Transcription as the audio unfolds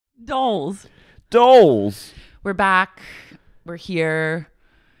Dolls. Dolls. We're back. We're here.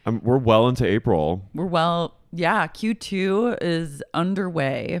 We're well into April. Yeah, Q2 is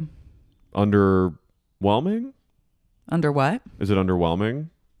underway. Underwhelming? Under what? Is it underwhelming?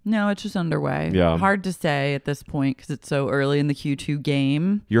 No, it's just underway. Yeah. Hard to say at this point because it's so early in the Q2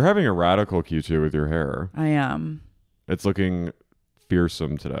 game. You're having a radical Q2 with your hair. I am. It's looking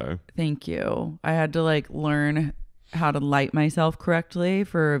fearsome today. Thank you. I had to learn how to light myself correctly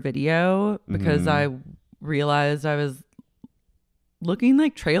for a video because I realized I was looking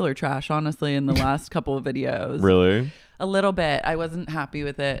like trailer trash, honestly, in the last couple of videos. Really? A little bit. I wasn't happy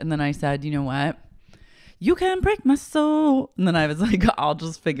with it. And then I said, you know what? You can't break my soul. And then I was like, I'll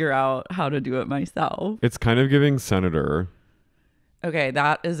just figure out how to do it myself. It's kind of giving Senator. Okay,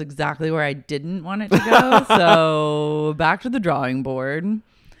 that is exactly where I didn't want it to go. So back to the drawing board.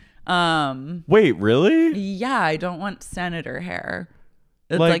 Wait, really? Yeah, I don't want senator hair.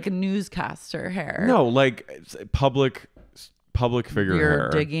 It's like a newscaster hair. No, like public figure You're hair.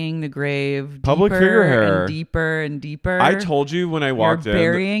 digging the grave Public deeper figure hair. and deeper and deeper. I told you when I walked in.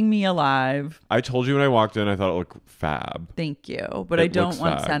 You're burying me alive. I told you when I walked in, I thought it looked fab. Thank you. But It I don't looks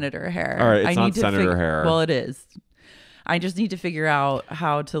want fab. senator hair. All right, it's I not need to senator hair. Well, it is. I just need to figure out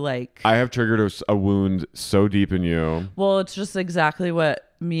how to I have triggered a wound so deep in you. Well, it's just exactly what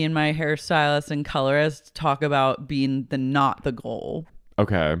me and my hairstylist and colorist talk about being not the goal.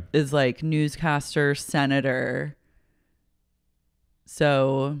 Okay. Is newscaster, senator.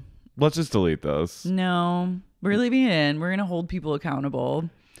 So let's just delete this. No, we're leaving it in. We're going to hold people accountable.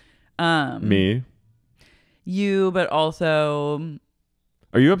 Me? You, but also...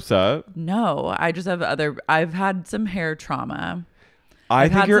 Are you upset? No, I just have I've had some hair trauma.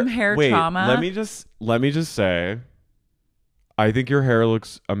 I've had some hair trauma. Let me just say, I think your hair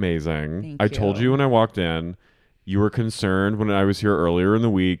looks amazing. Thank I told you when I walked in, you were concerned when I was here earlier in the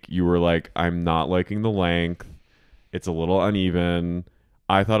week. You were like, I'm not liking the length. It's a little uneven.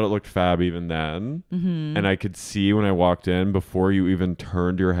 I thought it looked fab even then. Mm-hmm. And I could see when I walked in, before you even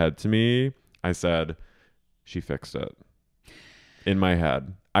turned your head to me, I said, she fixed it. In my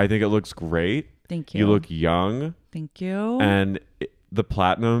head. I think it looks great. Thank you. You look young. Thank you. And the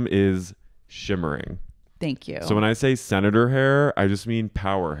platinum is shimmering. Thank you. So when I say senator hair, I just mean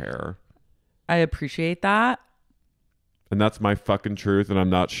power hair. I appreciate that. And that's my fucking truth, and I'm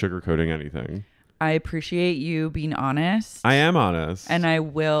not sugarcoating anything. I appreciate you being honest. I am honest. And I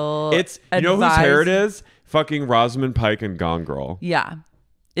will you know whose hair it is? Fucking Rosamund Pike and Gone Girl. Yeah.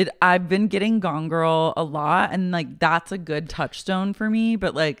 I've been getting Gone Girl a lot, and that's a good touchstone for me.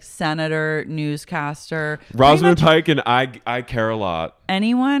 But senator, newscaster, Rosamund Pike and I care a lot.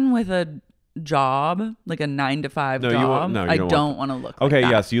 Anyone with a job, a 9-to-5 job, I don't want to look like that.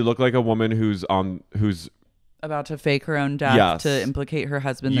 Yes, you look like a woman who's about to fake her own death to implicate her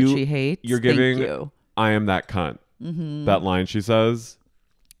husband that she hates. You're giving. Thank you. I am that cunt. Mm-hmm. That line she says.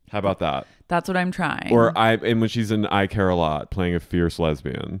 How about that? That's what I'm trying. And when she's in I Care a Lot, playing a fierce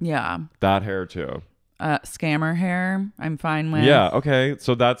lesbian. Yeah. That hair too. Scammer hair, I'm fine with. Yeah, okay.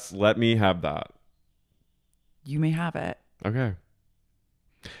 So let me have that. You may have it. Okay.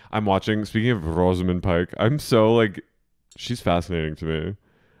 I'm watching, speaking of Rosamund Pike, I'm so she's fascinating to me.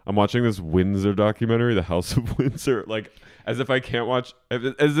 I'm watching this Windsor documentary, The House of Windsor, as if I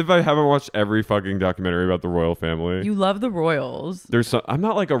haven't watched every fucking documentary about the royal family. You love the royals. I'm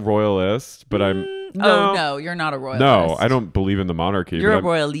not a royalist, but I'm. No, you're not a royalist. No, I don't believe in the monarchy. You're a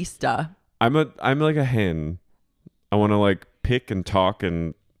royalista. I'm like a hen. I want to pick and talk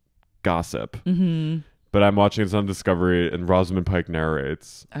and gossip. Mm-hmm. But I'm watching this on Discovery, and Rosamund Pike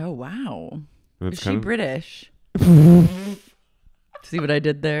narrates. Oh wow! And Is she British? See what I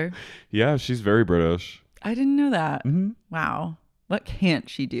did there? Yeah, she's very British. I didn't know that. Mm-hmm. Wow. What can't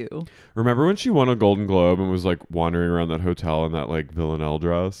she do? Remember when she won a Golden Globe and was wandering around that hotel in that Villanelle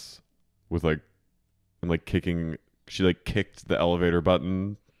dress with kicking? She kicked the elevator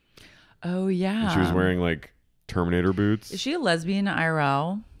button. Oh yeah. And she was wearing Terminator boots. Is she a lesbian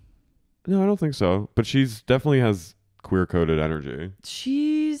IRL? No, I don't think so. But she's definitely has queer coded energy.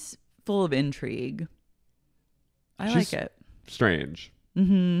 She's full of intrigue. She's like it. Strange.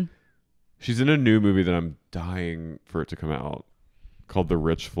 Mm-hmm. She's in a new movie that I'm dying for it to come out called The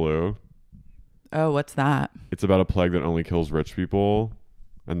Rich Flu. Oh, what's that? It's about a plague that only kills rich people,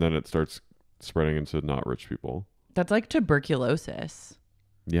 and then it starts spreading into not rich people. That's like tuberculosis.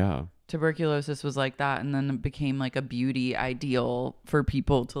 Yeah. Tuberculosis was like that, and then it became a beauty ideal for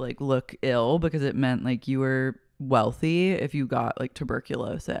people to look ill because it meant you were wealthy if you got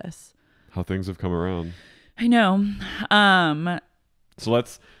Tuberculosis. How things have come around. I know. So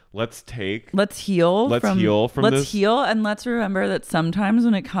let's heal let's from heal from let's this. heal, and let's remember that sometimes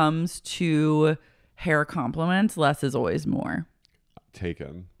when it comes to hair compliments, less is always more.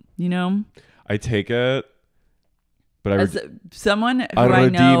 Taken. You know? I take it. But as someone who I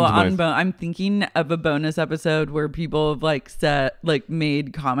know I'm thinking of a bonus episode where people have like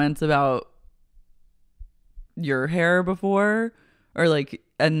made comments about your hair before, or like,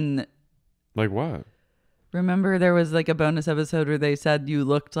 and like what? Remember there was like a bonus episode where they said you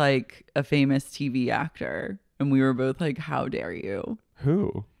looked like a famous TV actor, and we were both like, how dare you?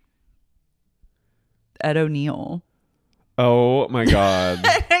 Who? Ed O'Neill. Oh my God.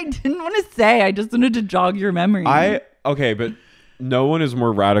 I didn't want to say, I just wanted to jog your memory. Okay, but no one is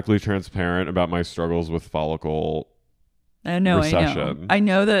more radically transparent about my struggles with follicle recession. I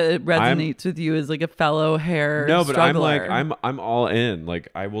know that it resonates with you as like a fellow hair struggler. I'm all in. Like,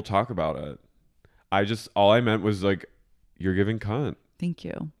 I will talk about it. All I meant was like, you're giving cunt. Thank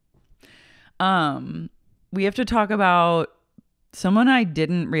you. We have to talk about someone I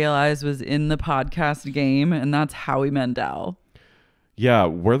didn't realize was in the podcast game, and that's Howie Mandel. Yeah,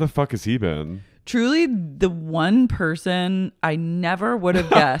 where the fuck has he been? Truly the one person I never would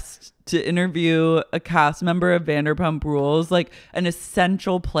have guessed to interview a cast member of Vanderpump Rules, like an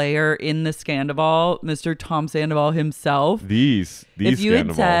essential player in the Sandoval, Mr. Tom Sandoval himself. These if you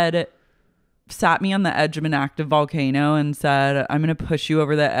Sandoval. had sat me on the edge of an active volcano and said, I'm going to push you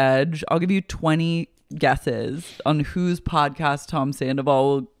over the edge, I'll give you 20 guesses on whose podcast Tom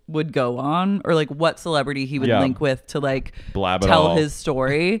Sandoval would go on, or like what celebrity he would link with to like tell his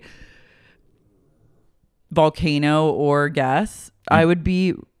story. Volcano or guess, I would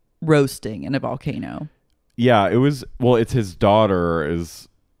be roasting in a volcano. Yeah, it's his daughter.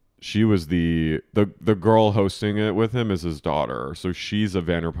 She was the girl hosting it with him is his daughter, so she's a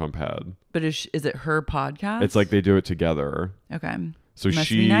Vanderpump head. But is it her podcast? It's like they do it together. Okay. So must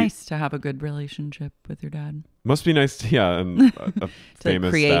be nice to have a good relationship with your dad. Must be nice to, and a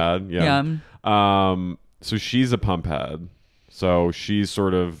famous dad. Yeah. So she's a pump head. So she's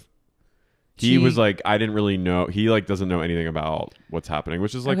sort of. He was like, I didn't really know. He like doesn't know anything about what's happening,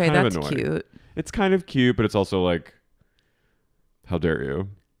 which is like kind of annoying. Cute. It's kind of cute, but it's also like, how dare you?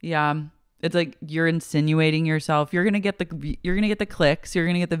 Yeah, it's like you're insinuating yourself. You're gonna get the clicks. You're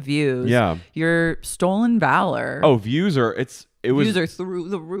gonna get the views. Yeah, you're stolen valor. Oh, views are through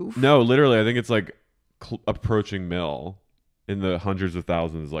the roof. No, literally, I think it's like approaching mill in the hundreds of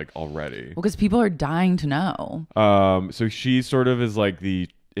thousands, like already. Well, because people are dying to know. So she sort of is like the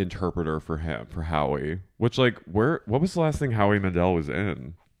interpreter for Howie, which like what was the last thing Howie Mandel was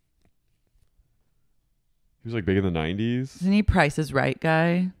in? He was like big in the 90s. Isn't he Price is Right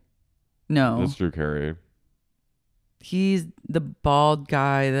guy? No, that's Drew Carey. He's the bald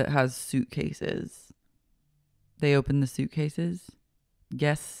guy that has suitcases. They open the suitcases.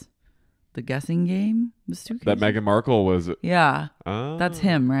 Guess the guessing game. The suitcases that Meghan Markle was. Yeah, that's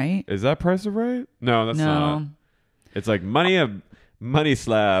him, right? Is that Price is Right? No, that's not. It's like money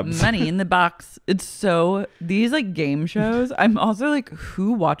slabs. Money in the box. It's so these like game shows. I'm also like,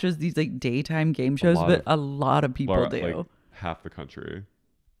 who watches these like daytime game shows? A lot of people do. Like half the country.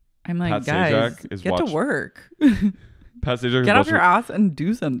 I'm like, guys, get to work. Pat Sajak get off your ass and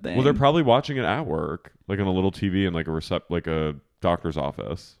do something. Well, they're probably watching it at work, like on a little TV in like a doctor's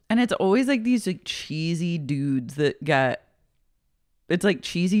office. And it's always like these like cheesy dudes that get. It's like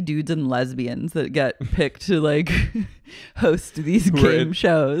cheesy dudes and lesbians that get picked to like host these game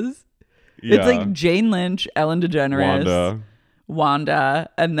shows. Yeah. It's like Jane Lynch, Ellen DeGeneres, Wanda,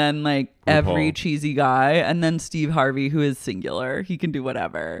 and then like every cheesy guy, and then Steve Harvey, who is singular. He can do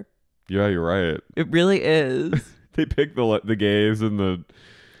whatever. Yeah, you're right. It really is. They pick the gays and the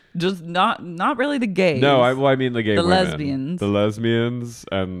just not really the gays. No, I mean the gay women. Lesbians, the lesbians,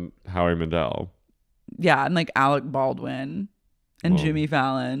 and Howie Mandel. Yeah, and like Alec Baldwin. And Jimmy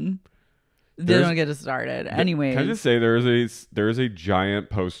Fallon. They don't get us started. Anyways. Can I just say there is a giant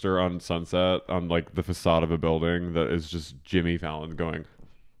poster on Sunset on like the facade of a building that is just Jimmy Fallon going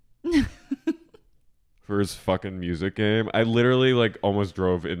for his fucking music game. I literally like almost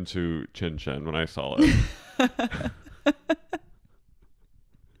drove into Chin Chin when I saw it.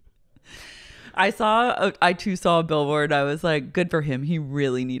 I too saw a billboard. I was like, good for him. He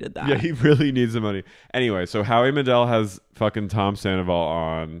really needed that. Yeah, he really needs the money. Anyway, so Howie Mandel has fucking Tom Sandoval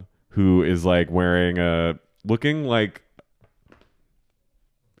on, who is like looking like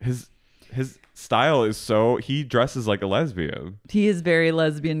his style is he dresses like a lesbian. He is very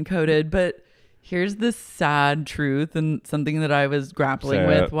lesbian coded, but here's the sad truth, and something that I was grappling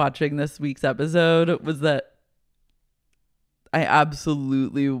with watching this week's episode was that I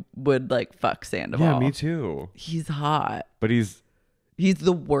absolutely would like fuck Sandoval. Yeah, me too. He's hot. But he's He's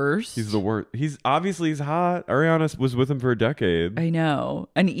the worst. He's the worst. He's hot. Ariana was with him for a decade. I know.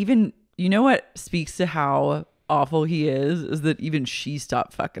 And even, you know what speaks to how awful he is that even she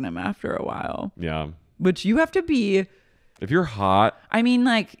stopped fucking him after a while. Yeah. Which you have to be. If you're hot. I mean,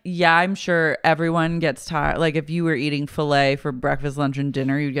 like, yeah, I'm sure everyone gets tired. Like, if you were eating filet for breakfast, lunch, and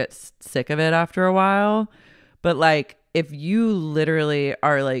dinner, you'd get sick of it after a while. But, like, if you literally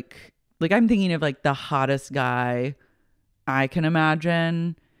are, like I'm thinking of, like, the hottest guy I can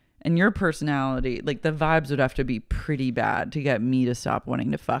imagine. And your personality, like, the vibes would have to be pretty bad to get me to stop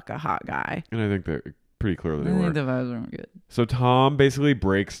wanting to fuck a hot guy. And I think that pretty clearly they I were. think the vibes aren't good. So Tom basically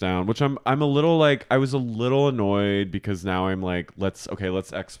breaks down, which I'm a little like, I was a little annoyed because now I'm like, let's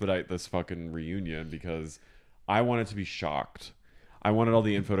expedite this fucking reunion because I wanted to be shocked. I wanted all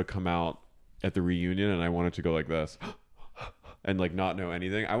the info to come out at the reunion and I wanted to go like this and like not know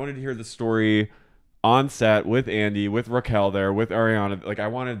anything. I wanted to hear the story on set with Andy, with Raquel there, with Ariana. Like I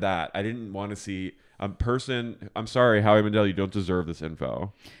wanted that. I didn't want to see a person. I'm sorry, Howie Mandel, you don't deserve this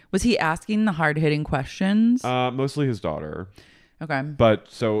info. Was he asking the hard-hitting questions? Mostly his daughter. Okay. But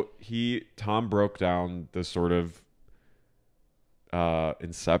so Tom broke down the sort of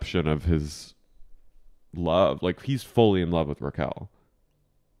inception of his love. Like he's fully in love with Raquel.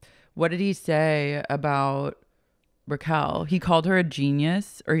 What did he say about Raquel? He called her a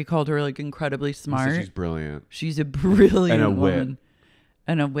genius, or he called her like incredibly smart. He said she's brilliant. She's a brilliant and a woman. wit.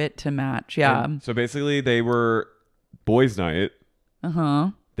 And a wit to match. Yeah. And so basically they were boys' night.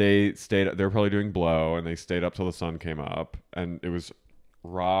 Uh-huh. They were probably doing blow and they stayed up till the sun came up. And it was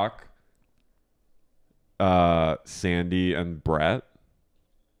Rock, Sandy, and Brett.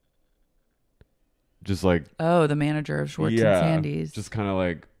 Just like, oh, the manager of Schwartz and Sandy's. Just kind of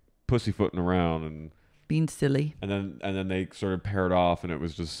like pussyfooting around and being silly. And then they sort of paired off and it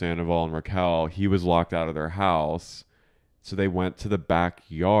was just Sandoval and Raquel. He was locked out of their house. So they went to the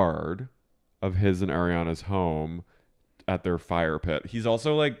backyard of his and Ariana's home at their fire pit. He's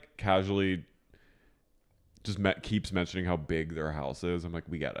also like casually just keeps mentioning how big their house is. I'm like,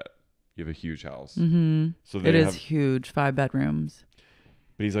 we get it. You have a huge house. Mm-hmm. So it is huge, 5 bedrooms.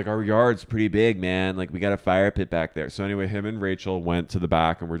 But he's like, our yard's pretty big, man. Like we got a fire pit back there. So anyway, him and Rachel went to the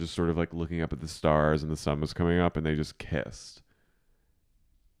back and were just sort of like looking up at the stars and the sun was coming up and they just kissed.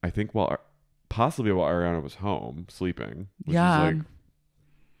 I think possibly while Ariana was home sleeping. Which is like,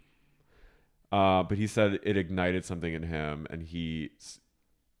 but he said it ignited something in him, and he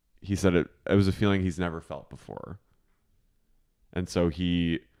said it was a feeling he's never felt before, and so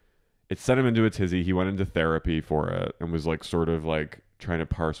it sent him into a tizzy. He went into therapy for it and was like sort of like trying to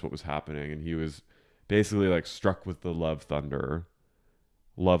parse what was happening, and he was basically like struck with the love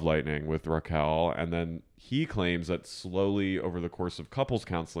lightning with Raquel, and then he claims that slowly over the course of couples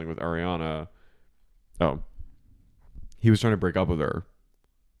counseling with Ariana, he was trying to break up with her.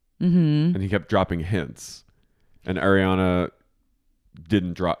 Mm-hmm. And he kept dropping hints, and Ariana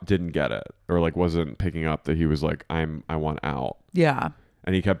didn't get it, or like wasn't picking up that he was like, I want out. Yeah.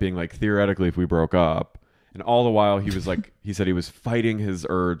 And he kept being like, theoretically, if we broke up, and all the while he was like, he said he was fighting his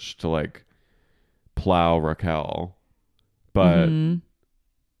urge to like plow Raquel, but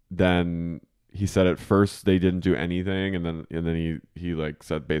then he said at first they didn't do anything, and then he like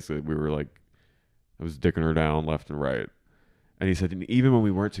said basically we were like, I was dicking her down left and right. And he said, even when we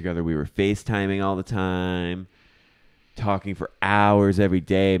weren't together, we were FaceTiming all the time, talking for hours every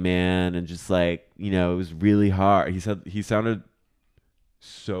day, man. And just like, it was really hard. He said he sounded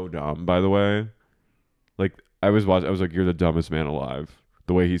so dumb, by the way. Like I was like, you're the dumbest man alive.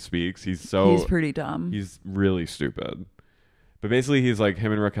 The way he speaks, he's pretty dumb. He's really stupid. But basically he's like,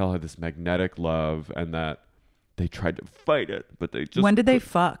 him and Raquel had this magnetic love and that they tried to fight it, but they just... When did they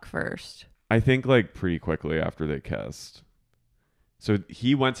fuck first? I think like pretty quickly after they kissed. So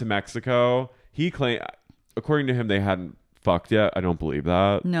he went to Mexico. He claimed, according to him, they hadn't fucked yet. I don't believe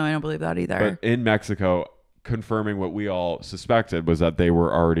that. No, I don't believe that either. But in Mexico, confirming what we all suspected was that they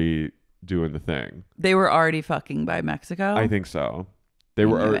were already doing the thing. They were already fucking by Mexico? I think so. They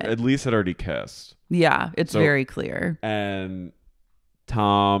were at least had already kissed. Yeah, it's very clear. And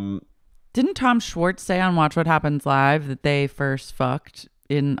didn't Tom Schwartz say on Watch What Happens Live that they first fucked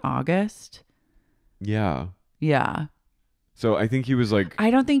in August? Yeah. Yeah. So I think he was like...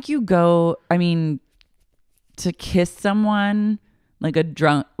 I don't think you go... I mean, to kiss someone, like a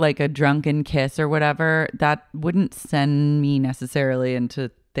drunken kiss or whatever, that wouldn't send me necessarily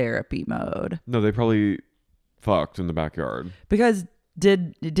into therapy mode. No, they probably fucked in the backyard. Because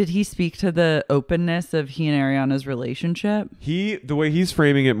did he speak to the openness of he and Ariana's relationship? The way he's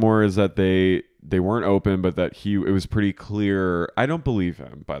framing it more is that they weren't open, but that it was pretty clear. I don't believe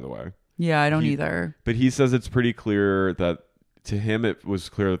him, by the way. Yeah, I don't either. But he says it's pretty clear that to him, it was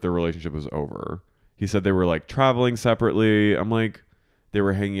clear that their relationship was over. He said they were like traveling separately. I'm like, they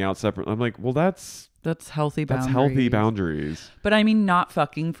were hanging out separately. I'm like, well, that's healthy boundaries. That's healthy boundaries. But I mean, not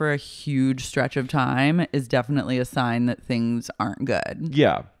fucking for a huge stretch of time is definitely a sign that things aren't good.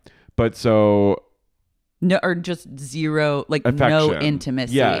 Yeah. But so... No, or just zero, like affection. No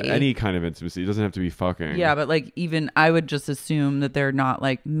intimacy. Yeah, any kind of intimacy. It doesn't have to be fucking. Yeah, but like even I would just assume that they're not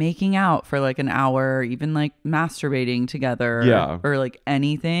like making out for like an hour, or even like masturbating together. Yeah. Or like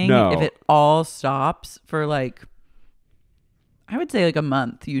anything. No. If it all stops for like, I would say like a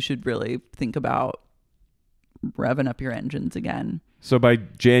month, you should really think about revving up your engines again. So by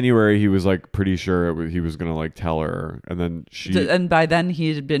January, he was like pretty sure he was gonna like tell her, and then and by then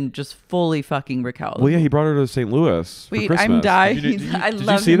he had been just fully fucking Raquel. Well, yeah, he brought her to St. Louis. Wait, for Christmas. I'm dying. I did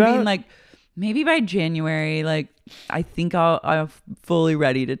love you see him that? being like, maybe by January, like I think I'm fully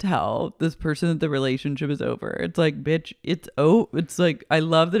ready to tell this person that the relationship is over. It's like, bitch, it's like I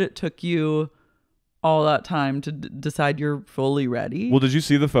love that it took you all that time to decide you're fully ready. Well, did you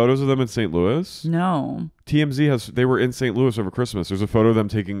see the photos of them in St. Louis? No. TMZ they were in St. Louis over Christmas. There's a photo of them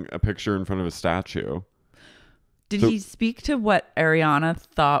taking a picture in front of a statue. Did he speak to what Ariana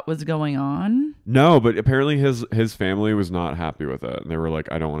thought was going on? No, but apparently his family was not happy with it. And they were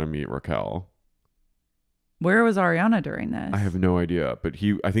like, I don't want to meet Raquel. Where was Ariana during this? I have no idea. But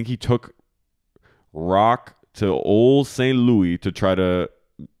I think he took Rock to old St. Louis to try to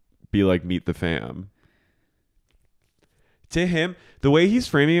be like, meet the fam. To him, the way he's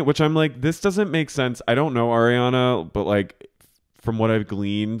framing it, which I'm like, this doesn't make sense. I don't know Ariana, but like from what I've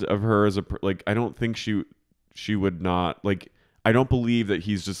gleaned of her as like, I don't think she would not like, I don't believe that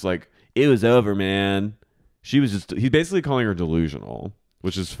he's just like, it was over, man. He's basically calling her delusional,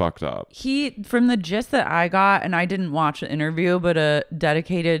 which is fucked up. From the gist that I got, and I didn't watch the interview, but a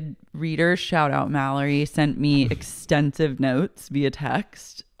dedicated reader, shout out Mallory, sent me extensive notes via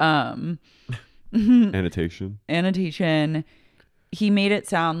text. Annotation. He made it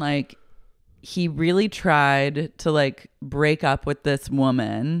sound like he really tried to like break up with this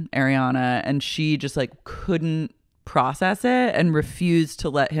woman, Ariana, and she just like couldn't process it and refused to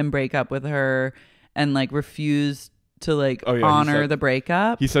let him break up with her and like refused to like honor the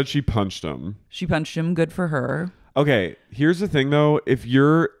breakup. He said she punched him. Good for her. Okay, here's the thing though.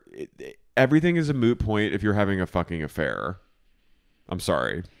 Everything is a moot point if you're having a fucking affair. I'm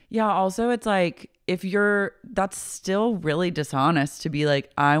sorry. Yeah, also it's like that's still really dishonest to be like,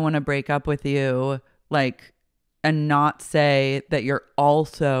 I want to break up with you, like, and not say that you're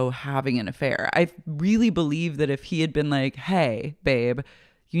also having an affair. I really believe that if he had been like, hey, babe,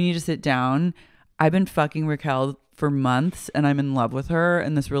 you need to sit down. I've been fucking Raquel for months and I'm in love with her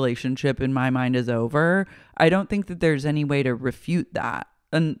and this relationship in my mind is over. I don't think that there's any way to refute that.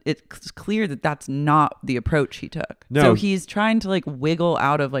 And it's clear that that's not the approach he took. No. So he's trying to like wiggle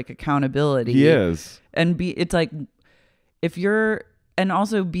out of like accountability. He is. And it's like, and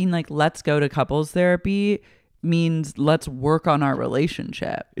also being like, let's go to couples therapy means let's work on our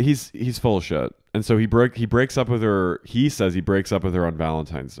relationship. He's full of shit. And so he breaks up with her. He says he breaks up with her on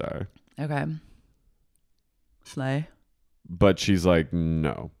Valentine's Day. Okay. Slay. But she's like,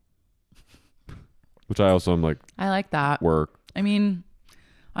 no. Which I also am like, I like that. Work. I mean,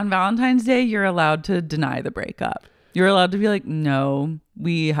 on Valentine's Day, you're allowed to deny the breakup. You're allowed to be like, no,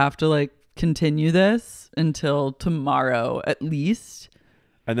 we have to like continue this until tomorrow at least.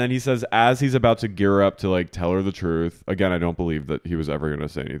 And then he says, as he's about to gear up to like tell her the truth, again, I don't believe that he was ever going to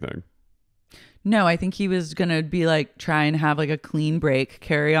say anything. No, I think he was going to be like, try and have like a clean break,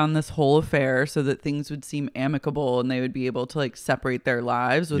 carry on this whole affair so that things would seem amicable and they would be able to like separate their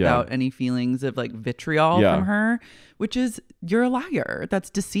lives without any feelings of like vitriol from her, which is, you're a liar.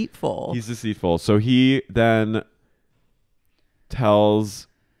 That's deceitful. He's deceitful. So he then tells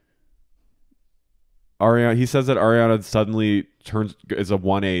Ariana, he says that Ariana suddenly goes a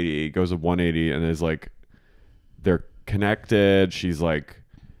 180 and is like, they're connected. She's like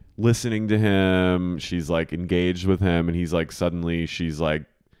listening to him. She's like engaged with him. And he's like, suddenly she's like,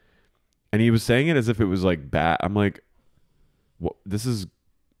 and he was saying it as if it was like bad. I'm like, what? This is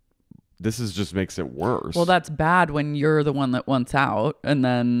just makes it worse. Well, that's bad when you're the one that wants out. And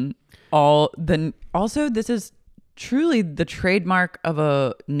then also this is truly the trademark of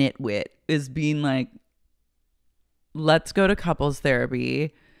a nitwit is being like, let's go to couples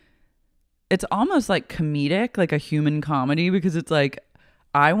therapy. It's almost like comedic, like a human comedy, because it's like,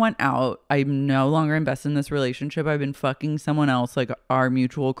 I went out. I'm no longer invested in this relationship. I've been fucking someone else, like our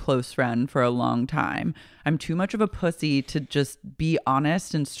mutual close friend, for a long time. I'm too much of a pussy to just be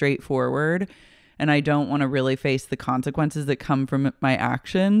honest and straightforward. and I don't want to really face the consequences that come from my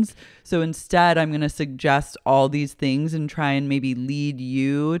actions. So instead, I'm going to suggest all these things and try and maybe lead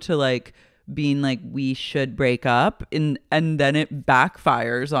you to like being like, we should break up. And then it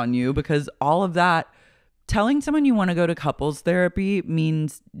backfires on you because all of that, telling someone you want to go to couples therapy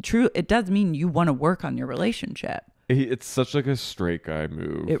means it does mean you want to work on your relationship. It's such like a straight guy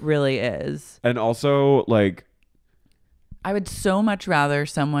move. It really is. And also like, I would so much rather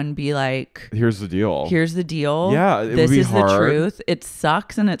someone be like, here's the deal. Here's the deal. Yeah. This is the truth. It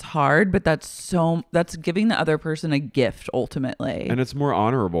sucks and it's hard, but that's giving the other person a gift ultimately. And it's more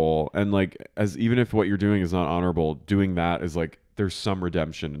honorable. And like, as even if what you're doing is not honorable, doing that is like, there's some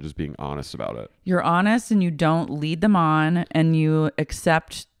redemption in just being honest about it. You're honest and you don't lead them on and you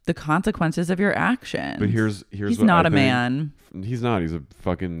accept the consequences of your actions. But he's what not a man. He's not. He's a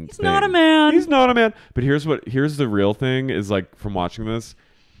fucking He's not a man. He's not a man. But here's the real thing is like from watching this,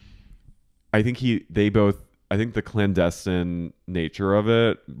 I think the clandestine nature of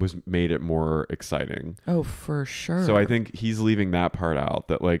it made it more exciting. Oh, for sure. So I think he's leaving that part out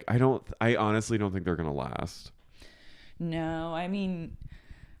that like I honestly don't think they're gonna last. No, I mean,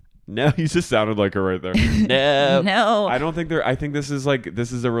 no, you just sounded like her right there. No. I don't think I think this is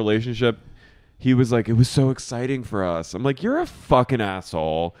a relationship. He was like, it was so exciting for us. I'm like, you're a fucking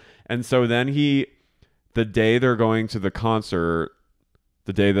asshole. And so then the day they're going to the concert,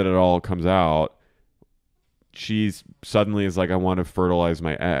 the day that it all comes out, she's suddenly is like, I want to fertilize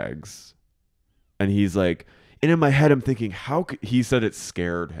my eggs. And he's like, and in my head, I'm thinking, he said it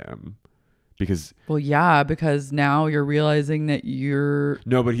scared him. Because now you're realizing that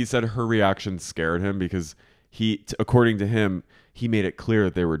no, but he said her reaction scared him because according to him, he made it clear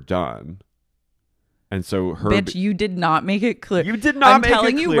that they were done. And so bitch, you did not make it clear. You did not make it clear. I'm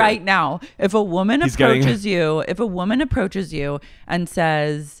telling you right now, if a woman approaches you and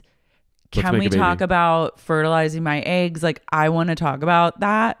says, can we talk about fertilizing my eggs? Like, I want to talk about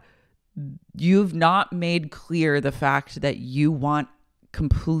that. You've not made clear the fact that you want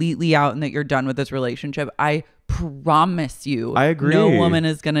completely out and that you're done with this relationship. I promise you, I agree. No woman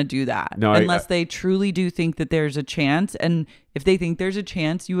is going to do that unless they truly do think that there's a chance. And if they think there's a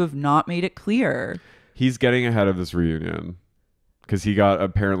chance, you have not made it clear. He's getting ahead of this reunion because he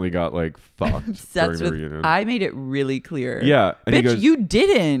apparently got like fucked during the reunion. I made it really clear. Yeah. And bitch, you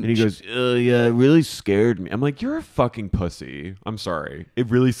didn't. And he goes, yeah, it really scared me. I'm like, you're a fucking pussy. I'm sorry. It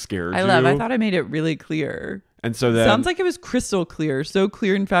really scared you. I thought I made it really clear. And so then sounds like it was crystal clear. So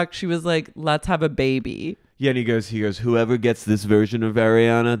clear, in fact, she was like, let's have a baby. Yeah, and he goes, whoever gets this version of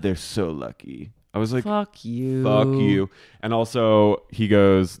Ariana, they're so lucky. I was like, fuck you. Fuck you. And also they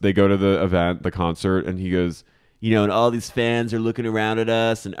go to the event, the concert, and he goes, and all these fans are looking around at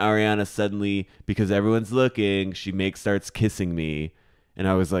us, and Ariana suddenly, because everyone's looking, she starts kissing me. And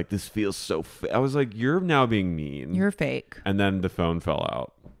I was like, this feels so I was like, you're now being mean. You're fake. And then the phone fell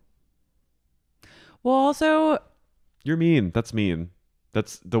out. Well, also, you're mean. That's mean.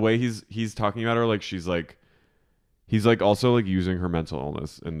 That's the way he's talking about her. Like he's like also like using her mental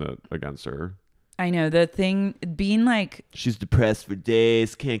illness against her. I know the thing being like she's depressed for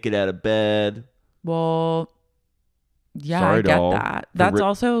days, can't get out of bed. Well, yeah, sorry, I get that. That's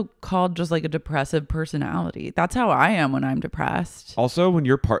also called just like a depressive personality. That's how I am when I'm depressed. Also, when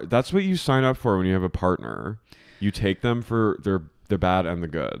that's what you sign up for when you have a partner. You take them for the bad and the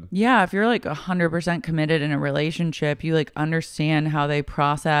good. Yeah, if you're like 100% committed in a relationship, you like understand how they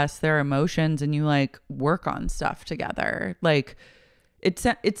process their emotions and you like work on stuff together. Like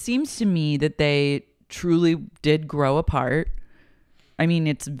it seems to me that they truly did grow apart. I mean,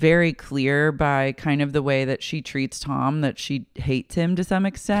 it's very clear by kind of the way that she treats Tom that she hates him to some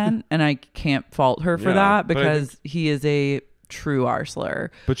extent, and I can't fault her for that because he is a true arsler.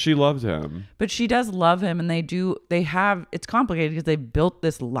 But she loved him. But she does love him, and it's complicated because they built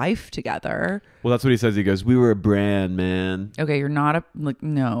this life together. Well, that's what he says. He goes, we were a brand, man. Okay, you're not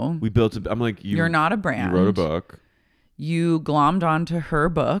no. We built I'm like, you're not a brand. You wrote a book. You glommed onto her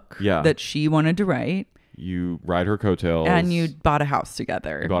book that she wanted to write. You ride her coattails. And you bought a house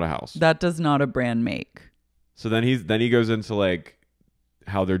together. You bought a house. That does not a brand make. So then he goes into like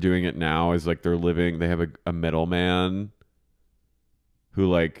how they're doing it now is like they have a middleman who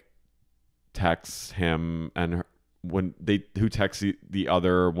like texts him and her, who texts the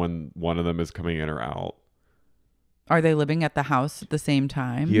other when one of them is coming in or out. Are they living at the house at the same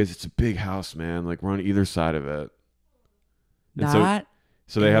time? He goes, it's a big house, man. Like we're on either side of it. And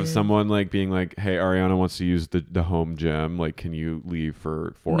so they have someone like being like, hey, Ariana wants to use the home gym. Like, can you leave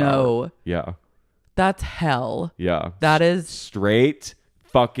for 4 hours? No. Yeah. That's hell. Yeah. That is straight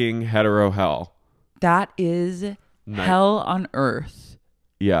fucking hetero hell. That is hell on earth.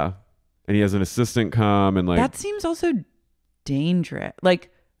 Yeah. and he has an assistant come and like that seems also dangerous.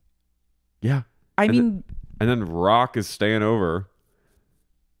 Like, yeah. And then Rock is staying over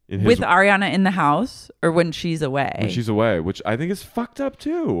with Ariana in the house or when she's away. When she's away, which I think is fucked up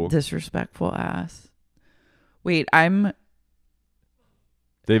too. Disrespectful ass. Wait, he has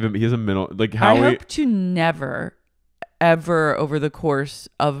a middle like Howie. I hope to never ever over the course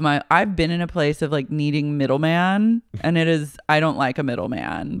of I've been in a place of like needing middleman, and I don't like a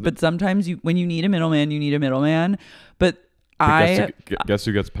middleman, but sometimes when you need a middleman, you need a middleman. But guess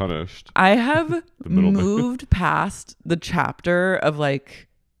who gets punished? I have moved past the chapter of like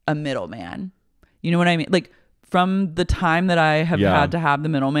a middleman. You know what I mean? Like from the time that I have had to have the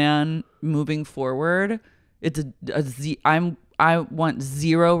middleman moving forward, I want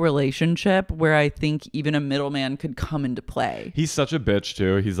zero relationship where I think even a middleman could come into play. He's such a bitch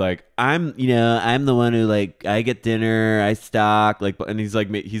too. He's like, I'm the one who like I get dinner, I stock, like, and he's like,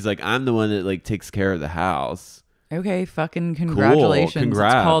 I'm the one that like takes care of the house. Okay, fucking congratulations. Cool.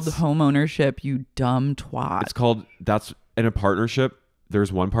 Congrats. It's called home ownership, you dumb twat. It's called, that's in a partnership.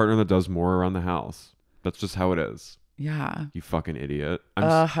 There's one partner that does more around the house. That's just how it is. Yeah. You fucking idiot.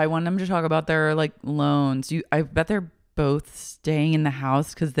 I want them to talk about their like loans. I bet they're both staying in the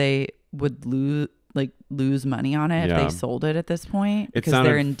house because they would lose money on it if they sold it at this point because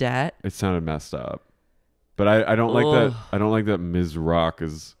they're in debt. It sounded messed up. But I don't like that. I don't like that Ms. Rock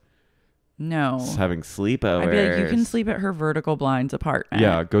is having sleepovers. I'd be like, you can sleep at her vertical blinds apartment.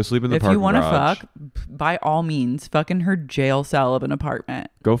 Yeah, go sleep in the parking garage. If you want to fuck, by all means, fuck in her jail cell of an apartment.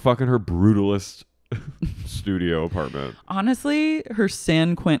 Go fuck in her brutalist studio apartment. Honestly, her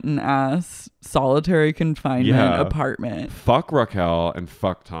San Quentin ass solitary confinement apartment. Fuck Raquel and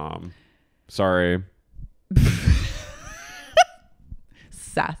fuck Tom. Sorry.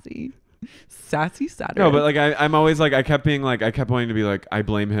 Sassy Saturday. No, but like I'm always like I kept wanting to be like I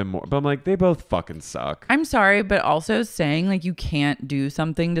blame him more, but I'm like they both fucking suck. I'm sorry, but also saying like you can't do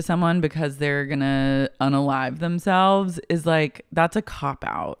something to someone because they're gonna unalive themselves is like that's a cop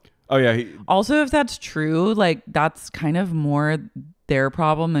out. Oh yeah. Also, if that's true, like that's kind of more their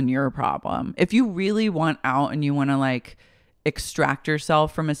problem than your problem. If you really want out and you want to like extract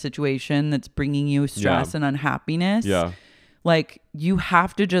yourself from a situation that's bringing you stress and unhappiness, like you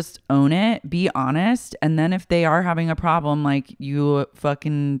have to just own it, be honest, and then if they are having a problem, like you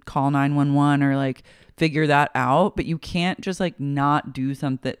fucking call 911 or like figure that out. But you can't just like not do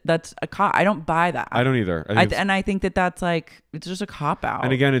something. That's a cop. I don't buy that. I don't either. And I think that's like it's just a cop out.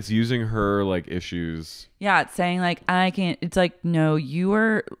 And again, it's using her like issues. Yeah, it's saying like I can't. It's like no, you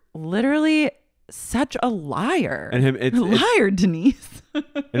are literally such a liar. And it's liar, Denise.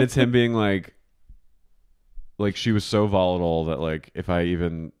 And it's him being like she was so volatile that like if I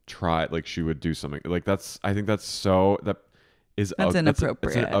even tried, like she would do something. Like I think that's inappropriate.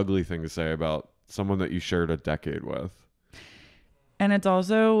 It's an ugly thing to say about someone that you shared a decade with. And it's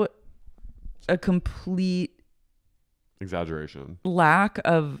also a complete exaggeration. Lack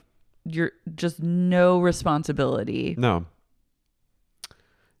of just no responsibility. No.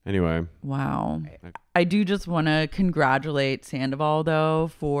 Anyway. Wow. I do just want to congratulate Sandoval though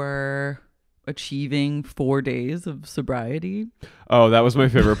for achieving 4 days of sobriety. Oh, that was my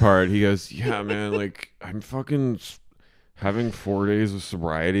favorite part. He goes, yeah, man, like I'm fucking having 4 days of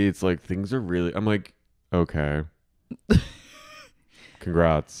sobriety. It's like things are really, I'm like, okay.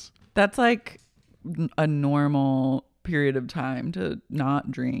 Congrats. That's like a normal period of time to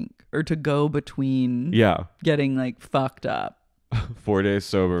not drink or to go between getting like fucked up. 4 days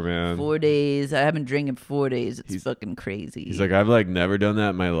sober, man. 4 days. I haven't drank in 4 days. It's fucking crazy. He's like, I've like never done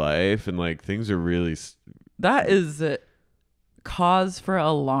that in my life. And like things are really. That is cause for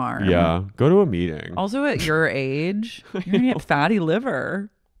alarm. Yeah. Go to a meeting. Also at your age, you're going to get fatty liver.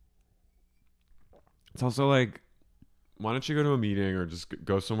 It's also like, why don't you go to a meeting or just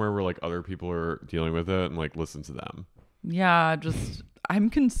go somewhere where like other people are dealing with it and like listen to them? Yeah. Just, I'm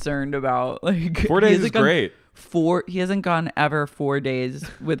concerned about like. 4 days is great. He hasn't gone ever 4 days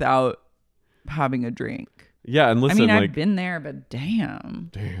without having a drink. Yeah, and listen, I've been there, but damn.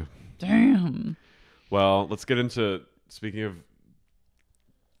 Well, let's get into, speaking of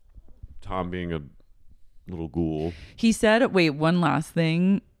Tom being a little ghoul. He said, one last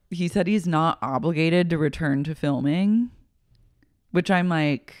thing. He said he's not obligated to return to filming, which I'm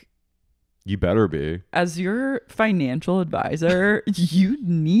like, you better be. As your financial advisor, you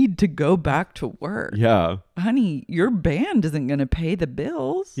need to go back to work. Yeah. Honey, your band isn't going to pay the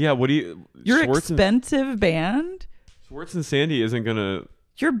bills. Yeah, what do you... Your expensive band? Schwartz and Sandy isn't going to...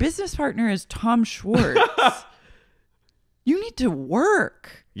 Your business partner is Tom Schwartz. You need to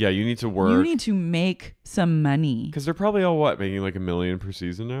work. Yeah, you need to work. You need to make some money. Because they're probably all, making like $1 million per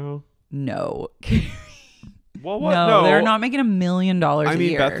season now? no. Well, what? No, they're not making $1 million a year. I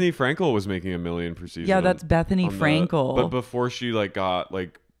mean, Bethany Frankel was making $1 million per season. Yeah, that's Bethany Frankel. But before she like got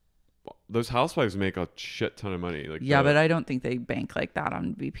like, those housewives make a shit ton of money. Like, yeah, but I don't think they bank like that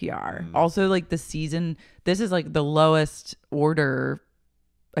on VPR. Also, like the season, this is like the lowest order,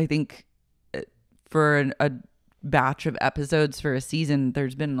 I think, for a batch of episodes for a season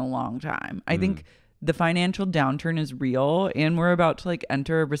there's been in a long time. I think the financial downturn is real, and we're about to like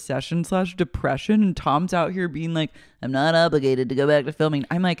enter a recession/depression, and Tom's out here being like, I'm not obligated to go back to filming.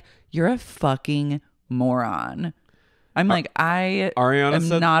 I'm like, you're a fucking moron. I'm like, I'm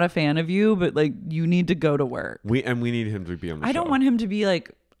not a fan of you, but like, you need to go to work. We need him to be on the show. I don't want him to be like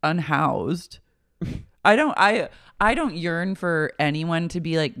unhoused. I don't yearn for anyone to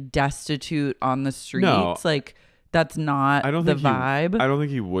be like destitute on the streets. No. Like, that's not the vibe. I don't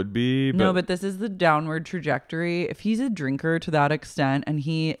think he would be. No, but this is the downward trajectory. If he's a drinker to that extent and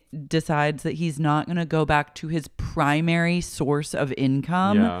he decides that he's not going to go back to his primary source of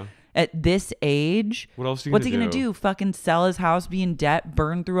income at this age, what's he going to do? Fucking sell his house, be in debt,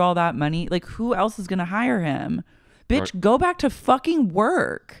 burn through all that money? Like, who else is going to hire him? Bitch, go back to fucking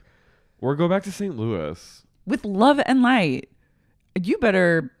work. Or go back to St. Louis. With love and light. You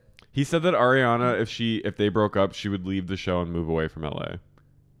better... He said that Ariana, if they broke up, she would leave the show and move away from LA.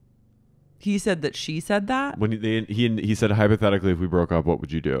 He said that she said that? When he said, hypothetically, if we broke up, what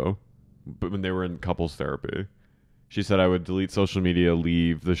would you do? But when they were in couples therapy, she said, I would delete social media,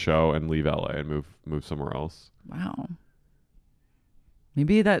 leave the show, and leave LA and move somewhere else. Wow.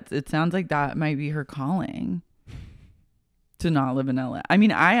 Maybe it sounds like that might be her calling. To not live in LA. I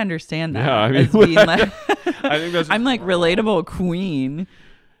mean, I understand that. Yeah, I mean, as being like, I think that's I'm like relatable queen.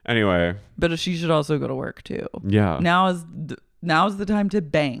 Anyway, but she should also go to work too. Yeah. Now's the time to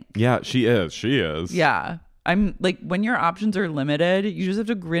bank. Yeah, she is. Yeah. I'm like, when your options are limited, you just have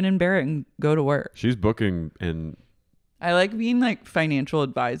to grin and bear it and go to work. She's booking and I like being like financial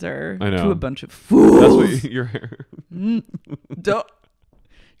advisor to a bunch of fools. That's what you're Don't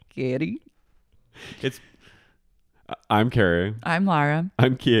Kitty. I'm Carey. I'm Lara.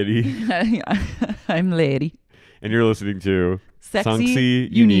 I'm Kitty. I'm Lady. And you're listening to Sexy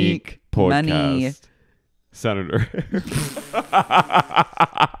Unique Podcast. Money. Senator.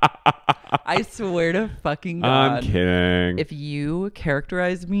 I swear to fucking God. I'm kidding. If you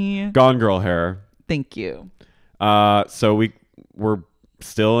characterize me... Gone Girl hair. Thank you. So we're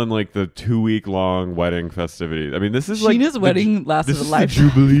still in like the 2-week long wedding festivities. I mean, this is Sheena's wedding lasted a lifetime.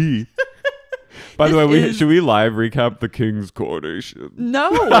 Jubilee. By the way, should we live recap the King's coronation? No.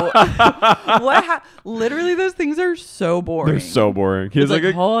 Literally, those things are so boring. They're so boring. He has like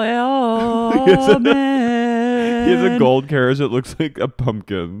a gold carriage that looks like a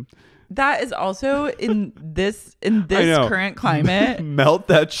pumpkin. That is also in this current climate. Melt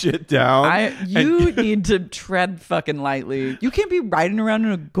that shit down. You need to tread fucking lightly. You can't be riding around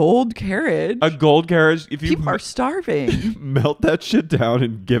in a gold carriage. A gold carriage. If people are starving. Melt that shit down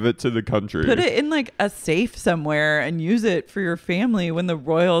and give it to the country. Put it in like a safe somewhere and use it for your family when the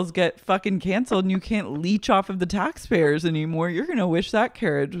royals get fucking canceled and you can't leech off of the taxpayers anymore. You're gonna wish that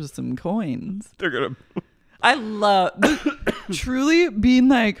carriage was some coins. They're gonna. I love truly being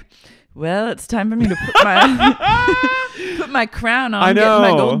like, well, it's time for me to put my crown on, get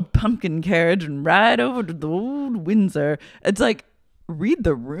my gold pumpkin carriage, and ride over to the old Windsor. It's like, read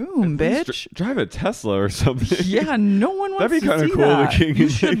the room, bitch. Drive a Tesla or something. Yeah, no one wants to see that. That'd be kind of cool. The King. You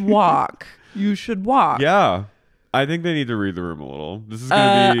should walk. You should walk. Yeah, I think they need to read the room a little. This is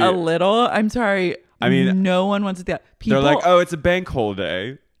gonna be a little. I'm sorry. I mean, no one wants to see that. They're like, oh, it's a bank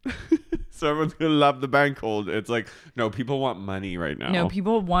holiday. So everyone's gonna love the bank hold. It's like, no, people want money right now. No,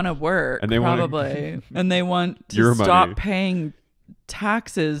 people want to work, and they probably, and they want to stop paying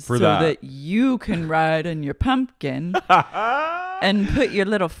taxes so that you can ride in your pumpkin and put your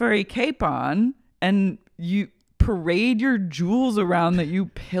little furry cape on, and you parade your jewels around that you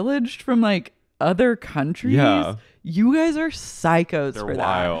pillaged from like other countries. Yeah. You guys are psychos for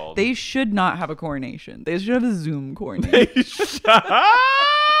wild. That. They should not have a coronation. They should have a Zoom coronation.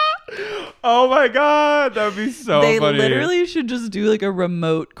 Oh my God, that would be so funny. They literally should just do like a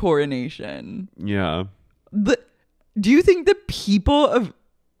remote coronation. Yeah. Do you think the people of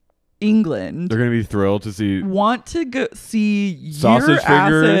England, they're gonna be thrilled to want to go see sausage your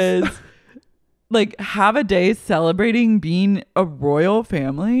fingers asses like have a day celebrating being a royal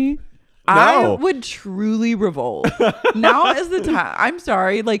family? No. I would truly revolt. Now is the time. I'm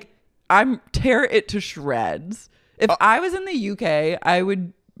sorry, like tear it to shreds. If I was in the UK, I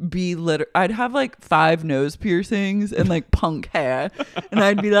would be I'd have like 5 nose piercings and like punk hair, and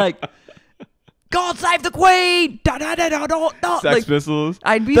I'd be like, God save the queen. Da, da, da, da, da, da. Sex Pistols.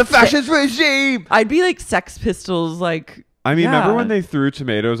 I'd be the fascist regime. I'd be like Sex Pistols. Like, I mean, remember when they threw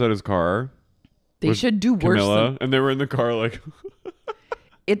tomatoes at his car? They should do worse. Camilla, and they were in the car like.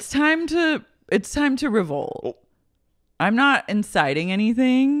 It's time to revolt. Oh. I'm not inciting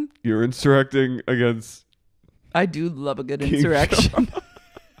anything. You're insurrecting against. I do love a good insurrection.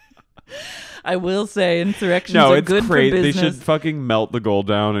 I will say insurrections are good for business. They should fucking melt the gold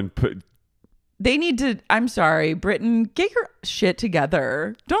down and put. They need to. I'm sorry, Britain. Get your shit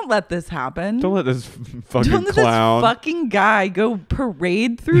together. Don't let this happen. Don't let this fucking Don't let clown. this fucking guy go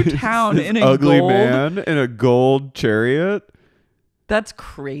parade through town in a ugly gold man in a gold chariot. That's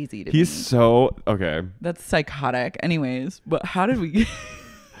crazy to me. He's so okay. That's psychotic. Anyways, but how did we?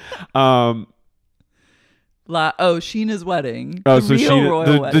 Scheana's wedding. Oh, the so real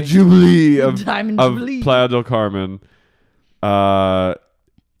royal wedding. the Jubilee of Jubilee. Playa del Carmen.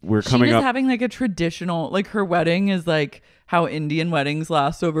 We're coming Scheana's up. having like a traditional, like her wedding is like how Indian weddings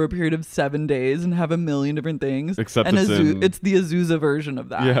last over a period of 7 days and have a million different things. Except and it's the Azusa version of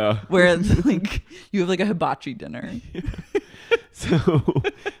that. Yeah. Where it's like you have like a hibachi dinner. Yeah. So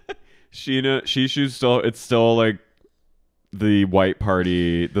Sheena, it's still like the white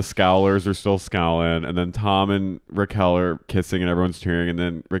party. The scowlers are still scowling, and then Tom and Raquel are kissing, and everyone's cheering. And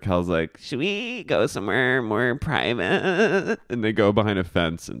then Raquel's like, "Should we go somewhere more private?" And they go behind a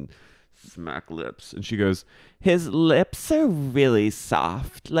fence and smack lips. And she goes, "His lips are really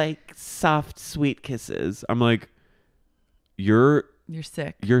soft, like soft, sweet kisses." I'm like, "You're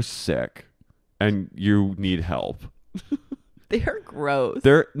sick. You're sick, and you need help." They are gross.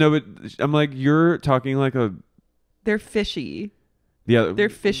 But I'm like, you're talking like a. They're fishy. Yeah. They're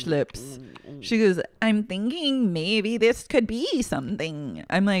fish lips. She goes, "I'm thinking maybe this could be something."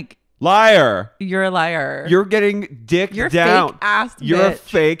 I'm like, liar. You're a liar. You're getting dicked You're down. Fake ass You're bitch. a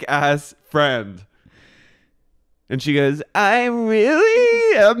fake ass friend. And she goes, "I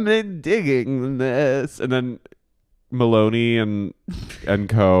really am digging this." And then Maloney and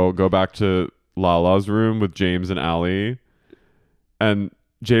co go back to Lala's room with James and Allie. And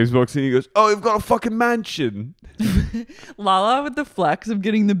James walks in and he goes, "Oh, you've got a fucking mansion." Lala with the flex of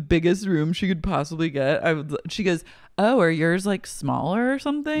getting the biggest room she could possibly get. She goes, "Oh, are yours like smaller or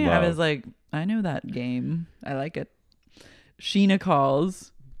something?" Love. I was like, "I know that game. I like it." Sheena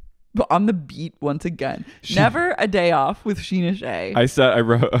calls, but on the beat once again. Never a day off with Sheena Shea. I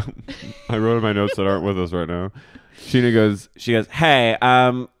wrote in my notes that aren't with us right now. Sheena goes, "Hey,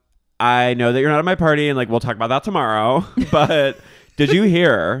 I know that you're not at my party, and like we'll talk about that tomorrow, but did you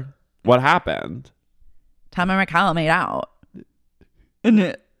hear what happened?" Tom and Raquel made out.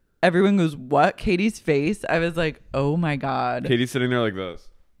 And everyone goes, "What?" Katie's face. I was like, oh my God. Katie's sitting there like this.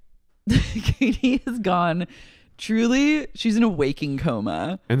 Katie has gone. Truly, she's in a waking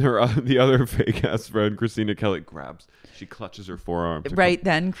coma. And the other fake ass friend, Kristina Kelly, she clutches her forearm. Right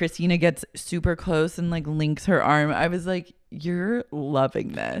then, Kristina gets super close and like links her arm. I was like, you're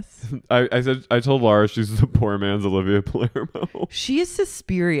loving this. I told Lara she's the poor man's Olivia Palermo. She is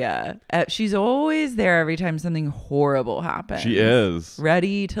Suspiria. She's always there every time something horrible happens. She is.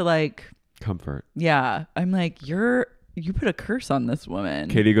 Ready to like. Comfort. Yeah. I'm like, you put a curse on this woman.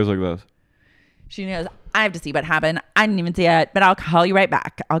 Katie goes like this. She knows, "I have to see what happened. I didn't even see it, but I'll call you right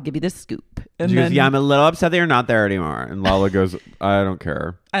back. I'll give you the scoop." And she goes, "Yeah, I'm a little upset that you're not there anymore." And Lala goes, "I don't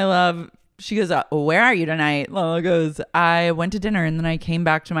care." She goes, "Where are you tonight?" Lala goes, "I went to dinner and then I came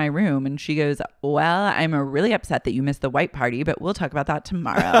back to my room." And she goes, "Well, I'm really upset that you missed the white party, but we'll talk about that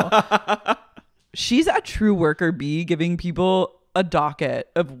tomorrow." She's a true worker bee, giving people a docket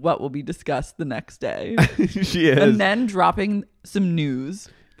of what will be discussed the next day. She is. And then dropping some news.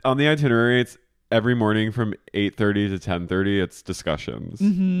 On the itinerary, it's every morning from 8:30 to 10:30, it's discussions.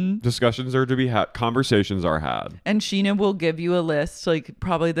 Mm-hmm. Discussions are to be had. Conversations are had. And Scheana will give you a list, like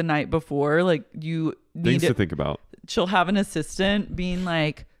probably the night before. Like you need things to think about. She'll have an assistant being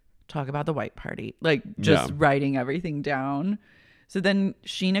like, talk about the white party. Like just writing everything down. So then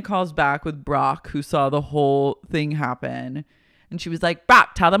Scheana calls back with Brock, who saw the whole thing happen. And she was like,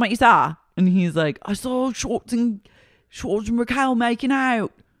 "Brock, tell them what you saw." And he's like, "I saw Schwartz and Raquel making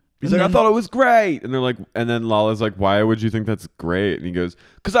out." He's like, "I thought it was great." And they're like, and then Lala's like, "Why would you think that's great?" And he goes,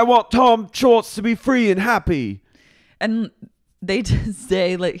 "Because I want Tom Schwartz to be free and happy." And they just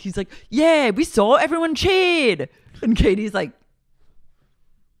say, like, he's like, "Yeah, we saw everyone cheered." And Katie's like,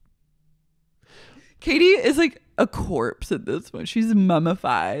 Katie is like a corpse at this point. She's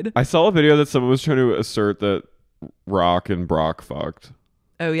mummified. I saw a video that someone was trying to assert that Rock and Brock fucked.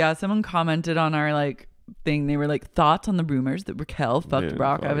 Oh yeah, someone commented on our like thing. They were like, "Thoughts on the rumors that Raquel fucked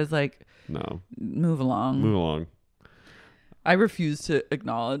Brock?" I was like, no, move along. I refuse to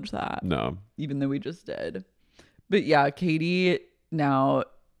acknowledge that. No. Even though we just did. But yeah, Katie, now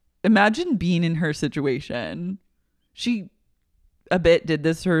imagine being in her situation. She a bit did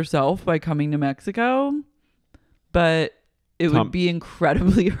this to herself by coming to Mexico, but it would be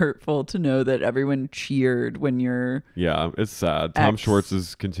incredibly hurtful to know that everyone cheered when you're... Yeah, it's sad. Tom Schwartz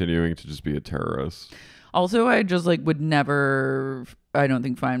is continuing to just be a terrorist. Also, I just like would never, I don't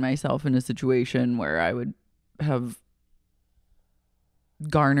think, find myself in a situation where I would have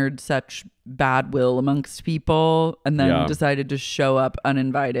garnered such bad will amongst people and then decided to show up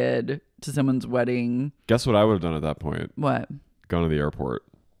uninvited to someone's wedding. Guess what I would have done at that point? What? Gone to the airport.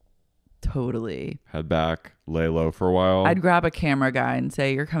 Totally. Head back, lay low for a while. I'd grab a camera guy and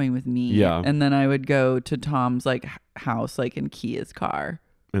say, "You're coming with me." Yeah. And then I would go to Tom's like house, like, and key his car.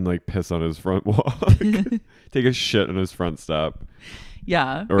 And like piss on his front walk. Take a shit on his front step.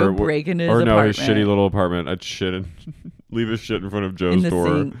 Yeah. Or go break into his apartment. Or no, his shitty little apartment. I'd shit and leave his shit in front of Joe's door.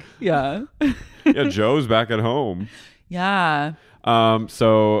 Sink. Yeah. Yeah, Joe's back at home. Yeah.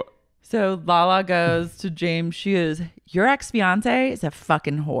 So Lala goes to James. She goes, "Your ex-fiance is a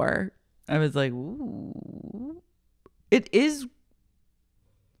fucking whore." I was like, ooh. It is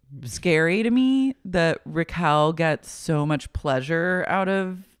scary to me that Raquel gets so much pleasure out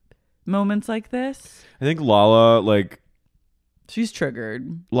of moments like this. I think Lala, like... She's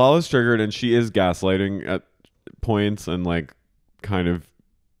triggered. Lala's triggered, and she is gaslighting at points and, like, kind of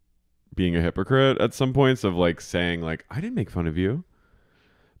being a hypocrite at some points of, like, saying, like, I didn't make fun of you.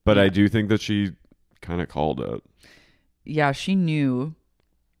 But I do think that she kind of called it. Yeah, she knew.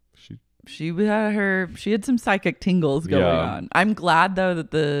 She had some psychic tingles going on. I'm glad though that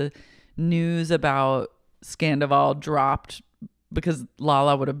the news about Sandoval dropped because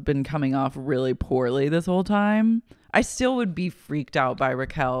Lala would have been coming off really poorly this whole time. I still would be freaked out by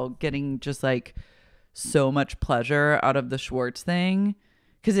Raquel getting just like so much pleasure out of the Schwartz thing.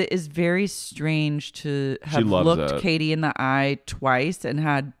 Because it is very strange to have looked Katie in the eye twice and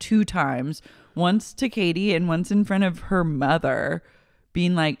had 2 times, once to Katie and once in front of her mother,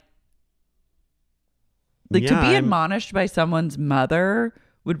 being like to be admonished by someone's mother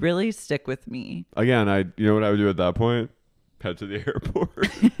would really stick with me. Again, you know what I would do at that point? Head to the airport.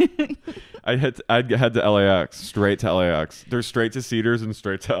 I'd head to LAX, straight to LAX. They're straight to Cedars and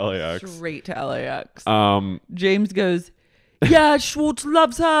straight to LAX. Straight to LAX. James goes, "Yeah, Schwartz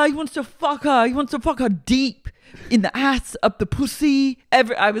loves her. He wants to fuck her. He wants to fuck her deep in the ass, up the pussy."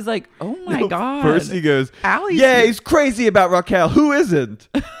 I was like, oh my God. First he goes, Allie's he's crazy about Raquel. Who isn't?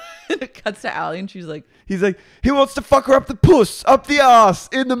 It cuts to Allie and she's like, he's like, he wants to fuck her up the puss, up the ass,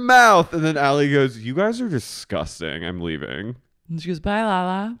 in the mouth. And then Allie goes, "You guys are disgusting. I'm leaving." And she goes, "Bye,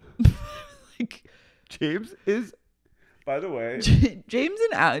 Lala." Like, James is, by the way, James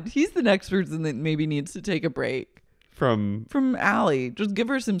and Allie, he's the next person that maybe needs to take a break. From Allie. Just give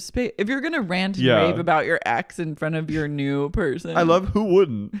her some space. If you're going to rant and rave about your ex in front of your new person. I love, who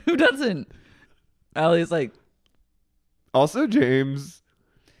wouldn't? Who doesn't? Allie's like. Also, James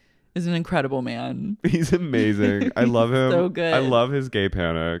is an incredible man. He's amazing. I love him. So good. I love his gay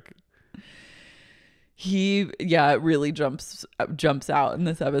panic. He really jumps out in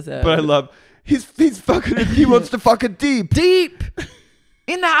this episode. But I love, he's fucking, he wants to fuck it deep. Deep.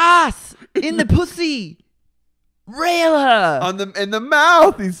 In the ass. In the pussy. Rail her in the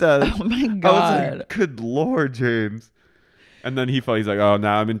mouth, he says. Oh my God. I was like, good Lord, James. And then he's like, oh,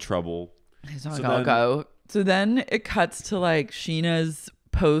 now I'm in trouble. He's like, I'll go. So then it cuts to like Scheana's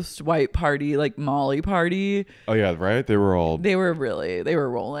post-white party, like Molly party. Oh yeah, right? They were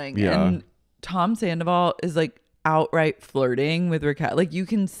rolling. Yeah. And Tom Sandoval is like outright flirting with Raquel. Like you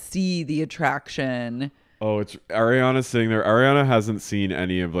can see the attraction. Oh, it's Ariana's sitting there. Ariana hasn't seen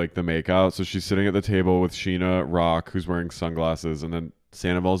any of like the makeout, so she's sitting at the table with Scheana, Rock, who's wearing sunglasses, and then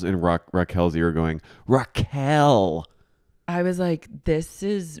Sandoval's in Raquel's ear going, "Raquel." I was like, this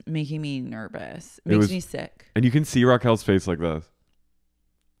is making me nervous. It makes me sick. And you can see Raquel's face like this.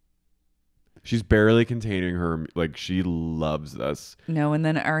 She's barely containing her. Like, she loves this. No, and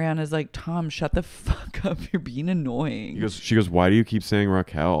then Ariana's like, "Tom, shut the fuck up. You're being annoying." She goes, "Why do you keep saying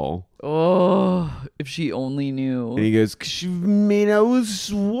Raquel?" Oh, if she only knew. And he goes, "'Cause you made out with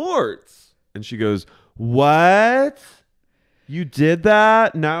Schwartz." And she goes, "What? You did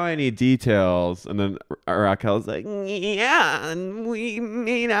that? Now I need details." And then Raquel's like, "Yeah, and we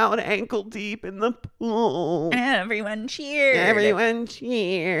made out ankle deep in the pool. Everyone cheered.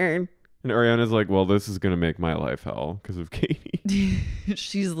 And Ariana's like, "Well, this is going to make my life hell because of Katie."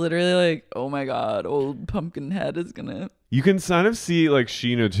 She's literally like, oh my God, old Pumpkinhead is going to... You can kind of see like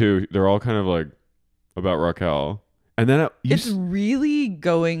Scheana too. They're all kind of like about Raquel. And then it's really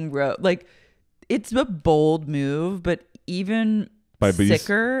going like, it's a bold move, but even By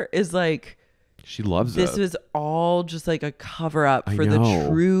sicker is like, she loves this it. was all just like a cover up I for the know.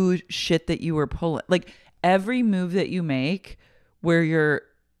 true shit that you were pulling. Like every move that you make where you're,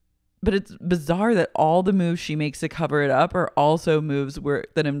 but it's bizarre that all the moves she makes to cover it up are also moves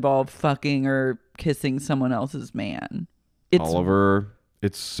that involve fucking or kissing someone else's man. It's Oliver,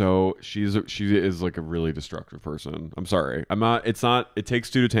 it's so she is like a really destructive person. I'm sorry. I'm not. It's not. It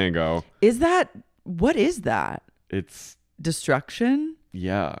takes two to tango. What is that? It's Destruction?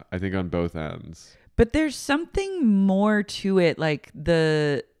 yeah. I think on both ends. But there's something more to it, like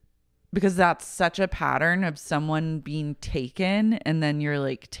because that's such a pattern of someone being taken and then you're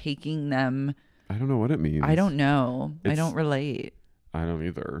like taking them. I don't know what it means. I don't know. I don't relate. I don't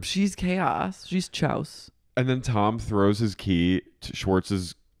either. She's chaos. She's chouse. And then Tom throws his key to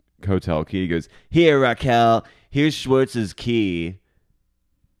Schwartz's hotel key. He goes, "Here, Raquel. Here's Schwartz's key."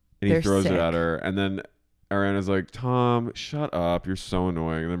 And he throws it at her. And then Ariana's like, "Tom, shut up. You're so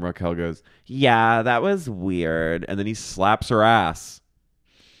annoying." And then Raquel goes, "Yeah, that was weird." And then he slaps her ass.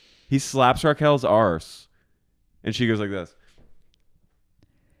 He slaps Raquel's arse. And she goes like this.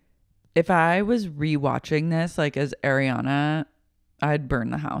 If I was rewatching this, like as Ariana, I'd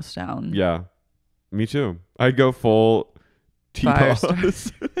burn the house down. Yeah, me too. I'd go full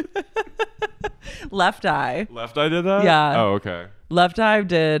T-pose. Left Eye. Left Eye did that? Yeah. Oh, okay. Left Eye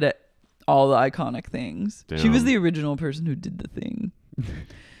did all the iconic things. Damn. She was the original person who did the thing.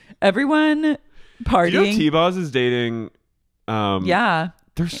 Everyone partying. Do you know T-Boz is dating... yeah.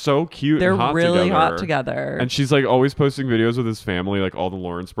 They're so cute. They're and hot really together. hot together. And she's like always posting videos with his family, like all the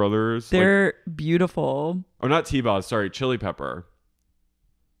Lawrence brothers. They're beautiful. Or not T-Boz, sorry, Chili Pepper.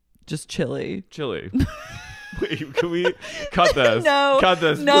 Just chili. Chili. Wait, can we cut this? No. Cut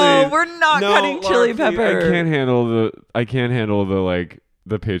this, no, please. we're not No, cutting Laura, Chili please. Pepper. I can't handle the like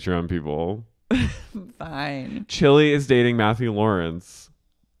the Patreon people. Fine. Chili is dating Matthew Lawrence.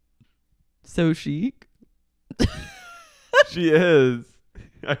 So chic. She is.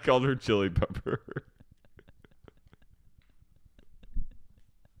 I called her Chili Pepper.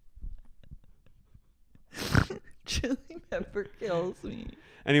 Chili Pepper kills me.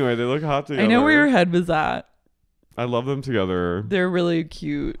 Anyway, they look hot together. I know where your head was at. I love them together. They're really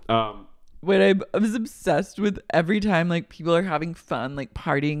cute. When I was obsessed with every time like people are having fun, like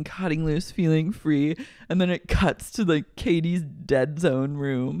partying, cutting loose, feeling free, and then it cuts to like Katie's dead zone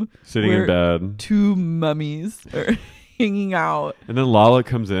room, sitting in bed. Two mummies are hanging out, and then Lala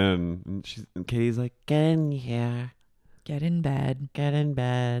comes in, and Katie's like, "Get in here, get in bed, get in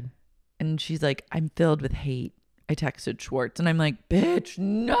bed," and she's like, "I'm filled with hate." I texted Schwartz, and I'm like, "Bitch,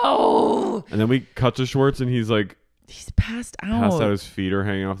 no!" And then we cut to Schwartz, and he's like. He's passed out. Passed out, his feet are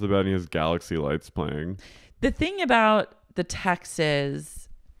hanging off the bed, and he has Galaxy lights playing. The thing about the text is,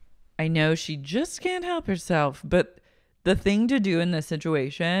 I know she just can't help herself, but the thing to do in this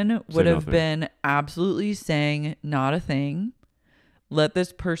situation would have been absolutely saying not a thing. Let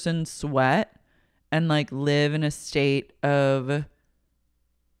this person sweat and like live in a state of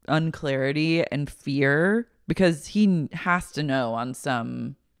unclarity and fear, because he has to know on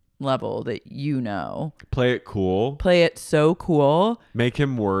some level that play it cool, play it so cool, make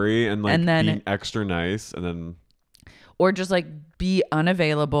him worry and like then being extra nice, and then or just like be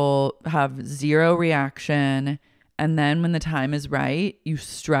unavailable, have zero reaction, and then when the time is right you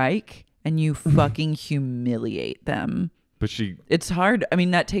strike and you fucking humiliate them. But it's hard. I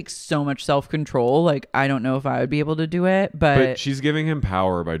mean, that takes so much self-control. Like, I don't know if I would be able to do it, but she's giving him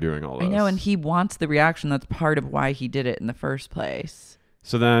power by doing all this. I know, and he wants the reaction. That's part of why he did it in the first place.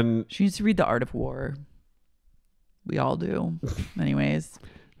 So then she needs to read The Art of War. We all do. Anyways.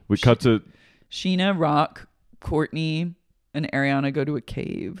 We cut to Scheana, Rock, Courtney, and Ariana go to a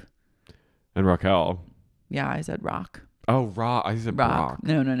cave. And Raquel. Yeah, I said Rock. Oh, Rock. I said Brock.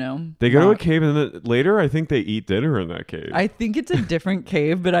 No. They go to a cave, and then later I think they eat dinner in that cave. I think it's a different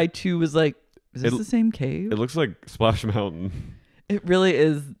cave, but I too was like, is this the same cave? It looks like Splash Mountain. It really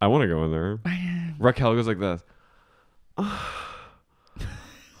is. I want to go in there. Raquel goes like this.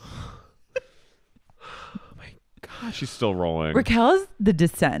 She's still rolling. Raquel is the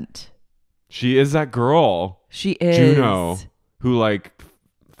Descent. She is that girl. She is. Juno, who like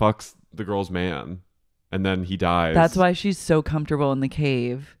fucks the girl's man, and then he dies. That's why she's so comfortable in the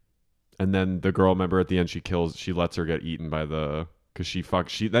cave. And then the girl, remember at the end, she lets her get eaten by because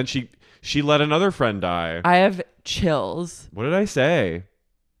she let another friend die. I have chills. What did I say?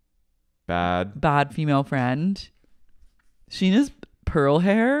 Bad female friend. Sheena's pearl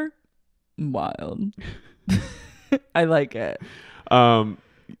hair, wild. I like it.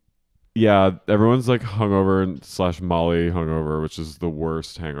 Yeah, everyone's like hungover and / Molly hungover, which is the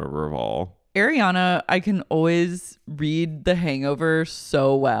worst hangover of all. Ariana, I can always read The Hangover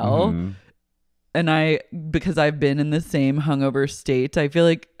so well. And because I've been in the same hungover state, I feel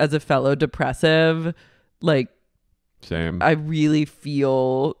like as a fellow depressive, like, same. I really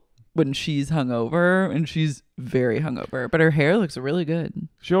feel when she's hungover, and she's very hungover, but her hair looks really good.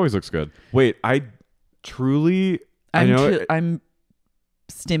 She always looks good. Wait, I'm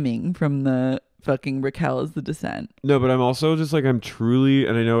stimming from the fucking Raquel is the descent. No, but I'm also just like, I'm truly,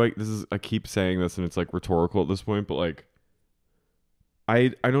 and I know like I keep saying this and it's like rhetorical at this point, but like,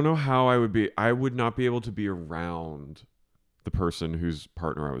 I don't know how I would not be able to be around the person whose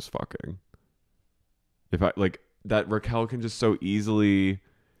partner I was fucking. If I like that, Raquel can just so easily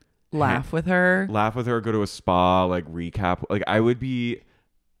laugh with her, go to a spa, like recap. Like I would be,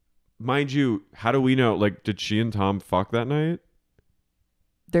 mind you, how do we know? Like, did she and Tom fuck that night?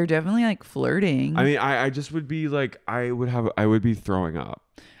 They're definitely like flirting. I mean, I just would be like, I would be throwing up.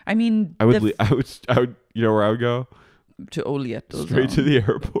 I mean, I would, you know where I would go? To Olieto. Straight to the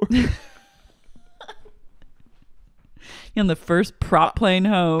airport. On the first prop plane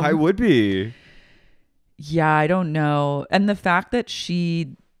home. I would be. Yeah, I don't know. And the fact that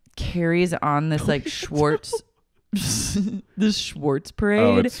she carries on this like Schwartz, this Schwartz parade.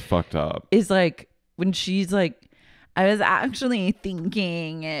 Oh, it's fucked up. Is like when she's like, I was actually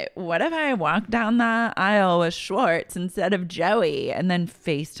thinking, what if I walked down that aisle with Schwartz instead of Joey? And then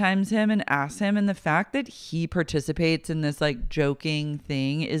FaceTimes him and asks him. And the fact that he participates in this like joking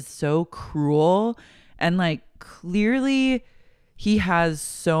thing is so cruel. And like clearly he has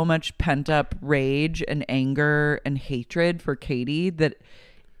so much pent up rage and anger and hatred for Katie that,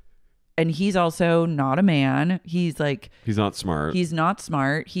 and he's also not a man. He's like, he's not smart. He's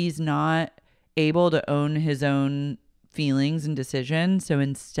not able to own his own feelings and decisions. So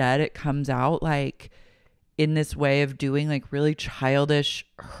instead it comes out like in this way of doing like really childish,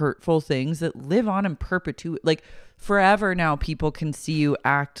 hurtful things that live on in perpetuity. Like forever now, people can see you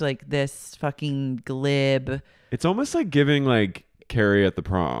act like this fucking glib. It's almost like giving like Carey at the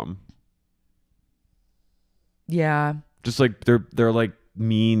prom. Yeah. Just like they're like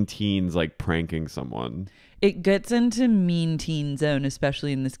mean teens like pranking someone. It gets into mean teen zone,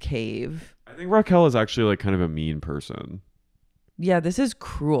 especially in this cave. I think Raquel is actually like kind of a mean person. Yeah, this is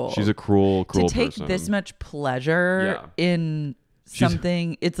cruel. She's a cruel to take person. This much pleasure in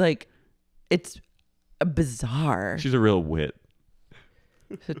something. It's like, it's bizarre. She's a real wit.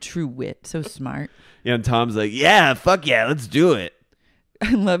 A true wit. So smart. Yeah, and Tom's like, yeah, fuck yeah, let's do it.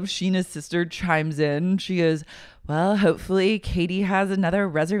 I love Scheana's sister chimes in. She goes, well, hopefully Katie has another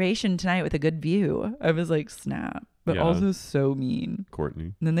reservation tonight with a good view. I was like, snap. But also so mean.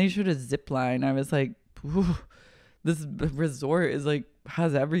 Courtney. And then they showed a zip line. I was like, this resort is like,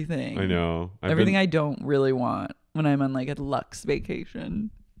 has everything. I know. Everything I don't really want when I'm on like a luxe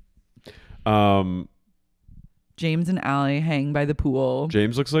vacation. James and Allie hang by the pool.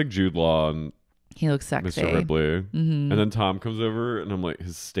 James looks like Jude Law and he looks sexy. Mr. Ripley. And then Tom comes over and I'm like,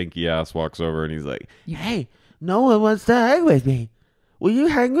 his stinky ass walks over and he's like, hey, no one wants to hang with me. Will you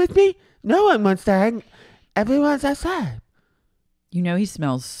hang with me? No one wants to hang. Everyone's outside. You know he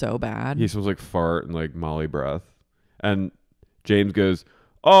smells so bad. He smells like fart and like Molly breath. And James goes,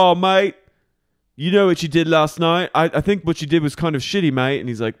 oh, mate, you know what you did last night? I think what you did was kind of shitty, mate. And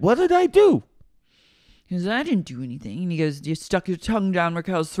he's like, what did I do? He goes, I didn't do anything. And he goes, you stuck your tongue down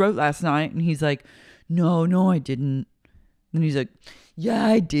Raquel's throat last night. And he's like, no, I didn't. And he's like, yeah,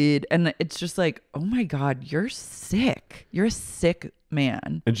 I did. And it's just like, oh my God, you're sick. You're a sick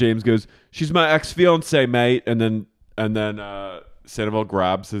man. And James goes, she's my ex-fiance, mate. And then Sandoval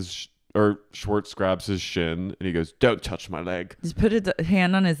grabs Schwartz grabs his shin and he goes, don't touch my leg. Just put his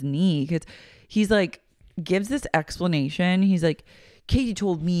hand on his knee. Because he's like, gives this explanation. He's like, Katie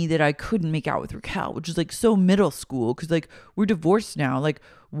told me that I couldn't make out with Raquel, which is like so middle school because like we're divorced now. Like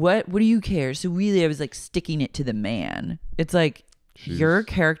what do you care? So really I was like sticking it to the man. It's like your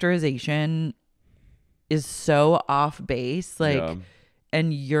characterization is so off base. Like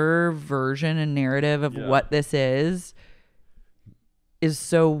and your version and narrative of what this is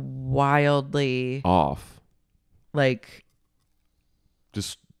so wildly off. Like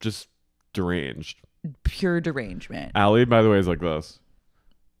just deranged. Pure derangement. Allie, by the way, is like this.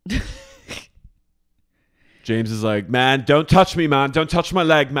 James is like, man, don't touch me, man. Don't touch my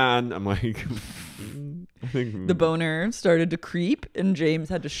leg, man. I'm like, I think the boner started to creep and James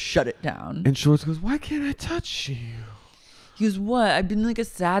had to shut it down. And Schwartz goes, why can't I touch you? He goes, what? I've been like a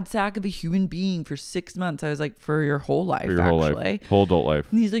sad sack of a human being for 6 months. I was like, for your whole life, for your whole life. Whole adult life.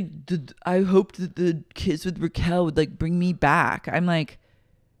 And he's like, I hoped that the kiss with Raquel would like bring me back. I'm like,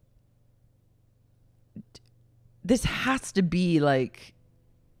 this has to be like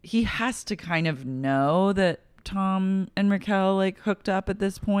he has to kind of know that Tom and Raquel like hooked up at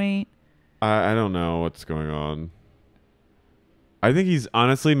this point. I don't know what's going on. I think he's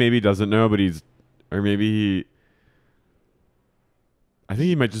honestly maybe doesn't know, but or maybe I think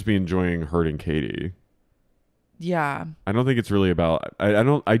he might just be enjoying hurting Katie. Yeah. I don't think it's really about. I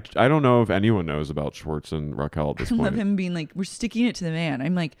don't know if anyone knows about Schwartz and Raquel at this point. I love him being like, we're sticking it to the man.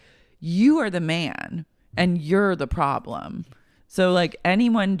 I'm like, you are the man and you're the problem. So like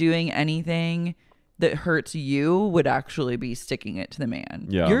anyone doing anything that hurts you would actually be sticking it to the man.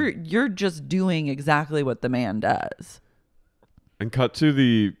 Yeah. You're just doing exactly what the man does. And cut to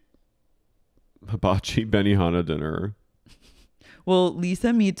the hibachi Benihana dinner. Well,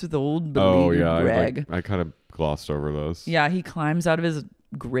 Lisa meets with old Greg. I kind of glossed over this. Yeah, he climbs out of his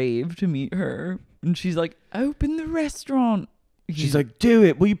grave to meet her. And she's like, open the restaurant. She's like, do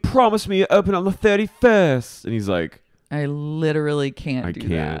it. Will you promise me you open on the 31st? And he's like, I literally can't do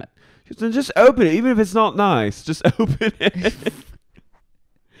that. She's like, just open it. Even if it's not nice, just open it.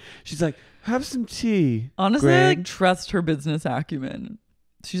 She's like, have some tea. Honestly, Greg. I like trust her business acumen.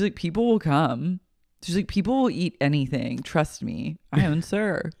 She's like, people will come. She's like, people will eat anything. Trust me. I own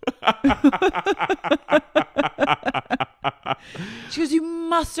Sir. She goes, you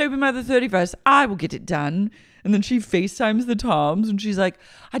must open by the 31st. I will get it done. And then she FaceTimes the Toms and she's like,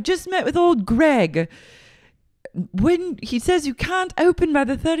 I just met with old Greg. When he says you can't open by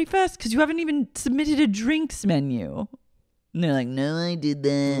the 31st because you haven't even submitted a drinks menu. And they're like, no, I did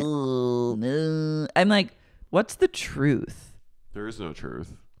that. No. I'm like, what's the truth? There is no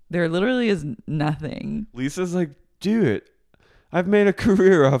truth. There literally is nothing. Lisa's like, do it. I've made a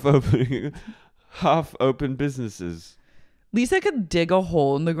career off opening half-open businesses. Lisa could dig a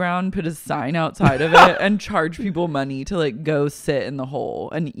hole in the ground, put a sign outside of it, and charge people money to like go sit in the hole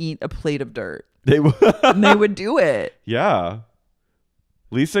and eat a plate of dirt. They would. And they would do it. Yeah.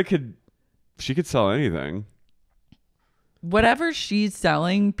 Lisa could sell anything. Whatever she's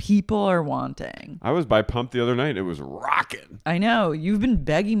selling, people are wanting. I was by Pump the other night. It was rocking. I know. You've been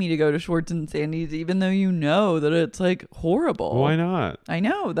begging me to go to Schwartz and Sandy's even though you know that it's like horrible. Why not? I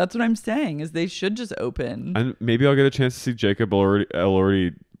know. That's what I'm saying is they should just open. And maybe I'll get a chance to see Jacob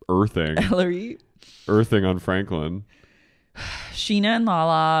Elordi earthing. Ellery. Earthing on Franklin. Scheana and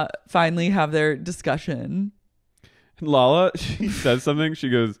Lala finally have their discussion. And Lala, she says something. She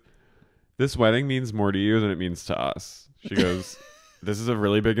goes, this wedding means more to you than it means to us. She goes, this is a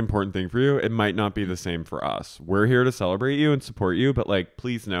really big, important thing for you. It might not be the same for us. We're here to celebrate you and support you. But like,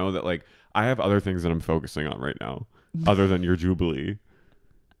 please know that like, I have other things that I'm focusing on right now other than your Jubilee.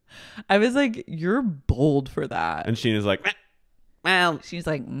 I was like, you're bold for that. And Sheena's like, Well, She's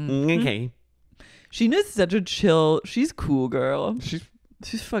like, okay. Sheena's such a chill. She's cool, girl.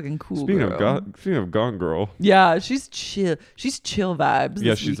 She's fucking cool. Speaking girl. speaking of Gone Girl. Yeah, she's chill. She's chill vibes.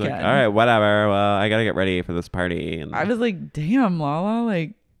 Yeah, this she's like, weekend. All right, whatever. Well, I gotta get ready for this party. And I was like, damn, Lala.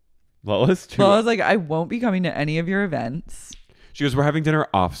 Like, Lala's too. Lala's like, I won't be coming to any of your events. She goes, we're having dinner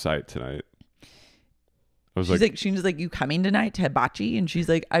offsite tonight. I was She's like, you coming tonight to hibachi? And she's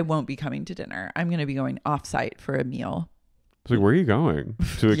like, I won't be coming to dinner. I'm gonna be going offsite for a meal. I was like, where are you going?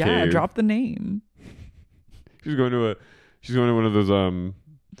 To a Yeah, cave? drop the name. She's going to one of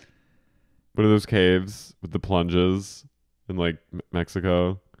those caves with the plunges in like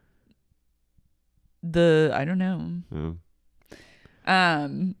Mexico. I don't know. Yeah.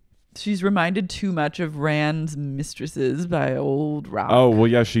 She's reminded too much of Rand's mistresses by old Rock. Oh well,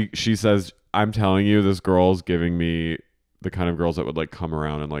 yeah. She says, I'm telling you, this girl's giving me the kind of girls that would like come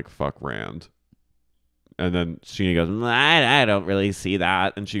around and like fuck Rand. And then Sheena goes, I don't really see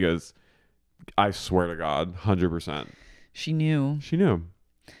that. and she goes, I swear to God, 100%. She knew. She knew.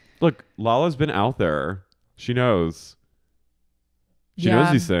 Look, Lala's been out there. She knows. She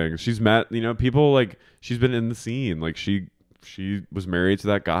knows these things. She's met, people like she's been in the scene. Like she was married to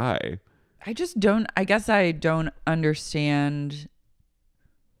that guy. I guess I don't understand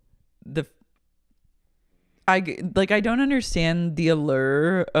I don't understand the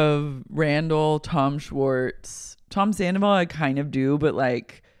allure of Randall, Tom Schwartz, Tom Sandoval. I kind of do, but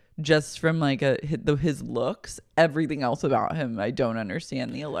like just from like his looks, everything else about him, I don't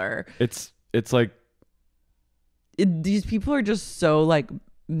understand the allure. It's like these people are just so like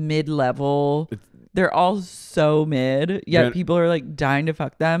mid-level. They're all so mid, yet people are like dying to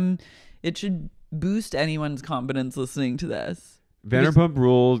fuck them. It should boost anyone's confidence listening to this. Vanderpump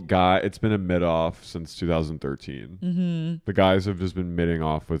Rules guy, it's been a mid-off since 2013. Mm-hmm. The guys have just been midding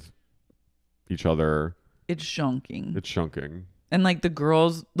off with each other. It's shunking. It's shunking. And like the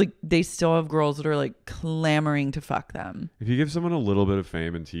girls, like they still have girls that are like clamoring to fuck them. If you give someone a little bit of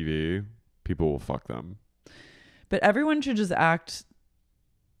fame in TV, people will fuck them. But everyone should just act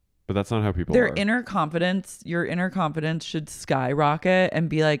But that's not how people Their are. your inner confidence should skyrocket and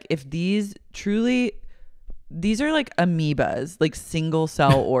be like, if these are like amoebas, like single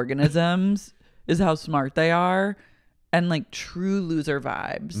cell organisms is how smart they are, and like true loser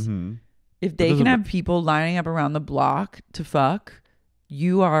vibes. Mm-hmm. If they can have people lining up around the block to fuck,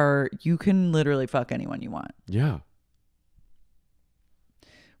 you can literally fuck anyone you want. Yeah.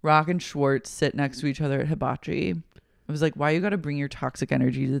 Rock and Schwartz sit next to each other at hibachi. I was like, why you got to bring your toxic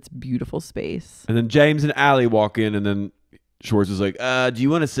energy to this beautiful space? And then James and Allie walk in, and then Schwartz is like, do you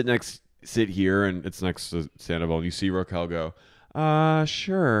want to sit here? And it's next to Sandoval. And you see Raquel go,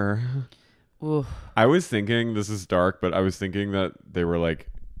 sure. Oof. I was thinking, this is dark, but I was thinking that they were like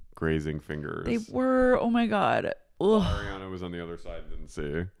grazing fingers. They were. Oh my God. Ugh. Ariana was on the other side, didn't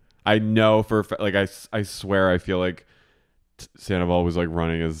see. I know for like I swear I feel like Sandoval was like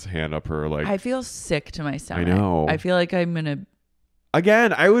running his hand up her like. I feel sick to my stomach. I know. I feel like I'm gonna.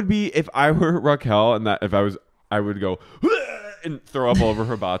 Again, I would be, if I were Raquel, and I would go and throw up all over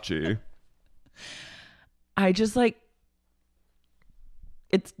hibachi. I just like.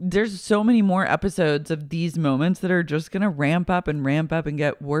 There's so many more episodes of these moments that are just gonna ramp up and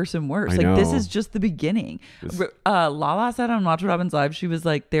get worse and worse. Like this is just the beginning. Lala said on Watch What Happens Live, she was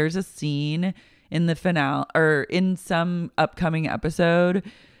like, there's a scene in the finale or in some upcoming episode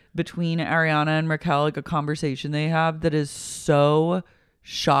between Ariana and Raquel, like a conversation they have that is so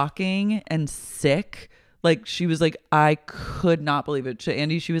shocking and sick. Like she was like, I could not believe it. To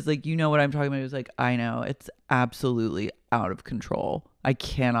Andy, she was like, you know what I'm talking about? He was like, I know, it's absolutely out of control. I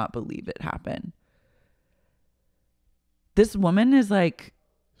cannot believe it happened. This woman is like,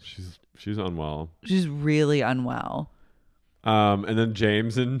 she's unwell. She's really unwell. And then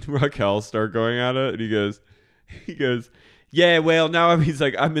James and Raquel start going at it, and he goes, yeah, well, now he's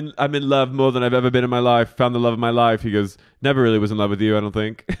like, I'm in love more than I've ever been in my life. Found the love of my life. He goes, never really was in love with you, I don't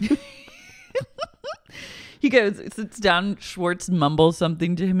think. He goes, sits down, Schwartz mumbles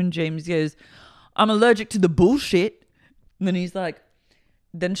something to him, and James goes, I'm allergic to the bullshit. And then he's like,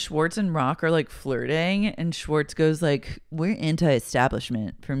 then Schwartz and Rock are like flirting, and Schwartz goes like, we're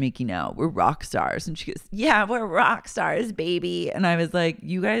anti-establishment for making out. We're rock stars. And she goes, yeah, we're rock stars, baby. And I was like,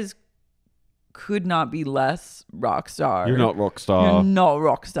 you guys could not be less rock star. You're not rock star. You're not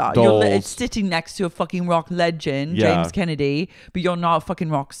rock star. Dolls. You're sitting next to a fucking rock legend, Yeah. James Kennedy, but you're not a fucking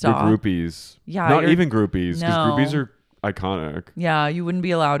rock star. You're groupies. Yeah, Not even groupies, because No. groupies are iconic. Yeah, you wouldn't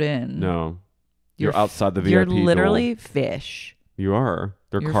be allowed in. No. You're outside the You're VIP literally door. fish. You are.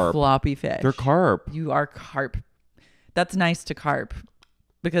 They're You're carp. floppy fish. They're carp. You are carp. That's nice to carp.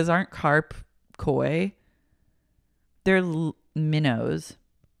 Because aren't carp koi? They're minnows.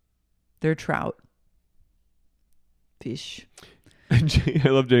 They're trout. Fish. I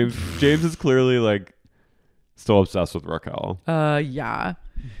love James. James is clearly like still obsessed with Raquel. Yeah.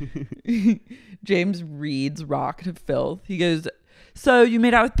 James reads Rock to filth. He goes, so you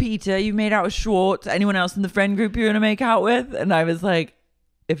made out with Peter, you made out with Schwartz, anyone else in the friend group you're gonna make out with? And I was like,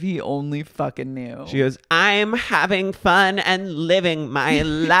 if he only fucking knew. She goes, I'm having fun and living my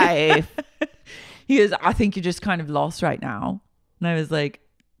life. He goes, I think you're just kind of lost right now. And I was like,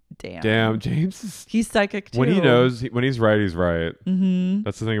 damn. James is, He's psychic too. when he knows, when he's right, he's right. Mm-hmm.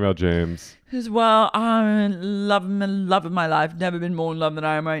 That's the thing about James. He goes, well, I'm in love of my life. Never been more in love than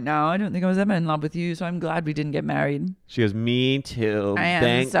I am right now. I don't think I was ever in love with you, so I'm glad we didn't get married. She goes, me too.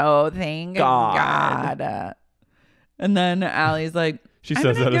 Thank God. And then Allie's like, She I'm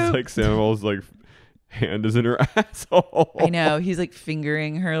says gonna that as go- like Samuel's like hand is in her asshole. I know. He's like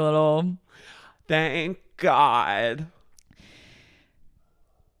fingering her little. Thank God.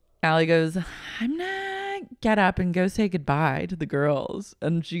 Allie goes, I'm gonna get up and go say goodbye to the girls.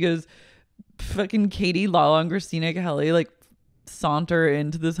 And she goes, fucking Katie, Lala, and Kristina Kelly like saunter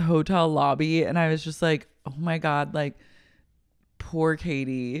into this hotel lobby. And I was just like, oh my God, like poor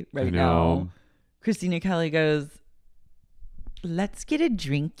Katie right now. Kristina Kelly goes, let's get a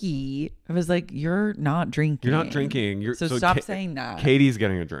drinky. I was like, you're not drinking. You're not drinking. So stop saying that. Katie's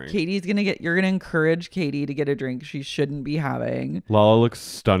getting a drink. You're gonna encourage Katie to get a drink she shouldn't be having. Lala looks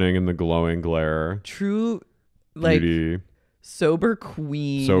stunning in the glowing glare. True, like Beauty. sober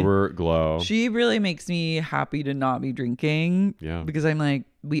queen. Sober glow. She really makes me happy to not be drinking. Yeah. Because I'm like,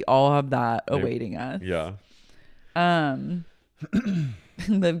 we all have that awaiting us. Yeah. Then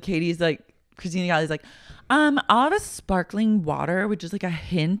Katie's like, Kristina Kelly's like, I'll have a sparkling water with just like a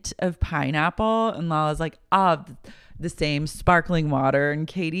hint of pineapple. And Lala's like, the same sparkling water. And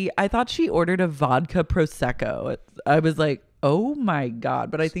Katie, I thought she ordered a vodka Prosecco. I was like, oh my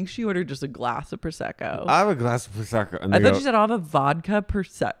God. But I think she ordered just a glass of Prosecco. I have a glass of Prosecco. I thought she said, I'll have a vodka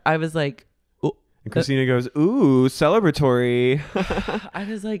Prosecco. I was like, oh. And Kristina goes, ooh, celebratory. I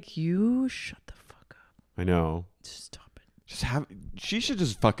was like, you shut the fuck up. I know. Just stop it. She should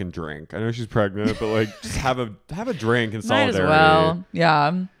just fucking drink. I know she's pregnant, but like just have a drink in Might as solidarity. well.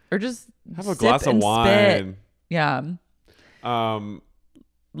 Yeah. Or just Have a glass of wine. Spit. Yeah.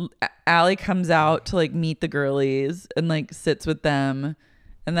 Allie comes out to like meet the girlies and like sits with them.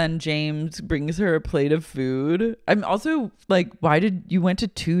 And then James brings her a plate of food. I'm also like, why did you went to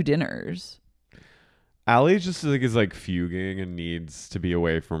 2 dinners? Allie just like is like fuging and needs to be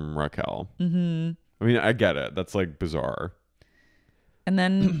away from Raquel. Mm-hmm. I mean, I get it. That's like bizarre. And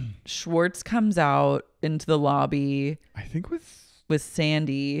then Schwartz comes out into the lobby. I think with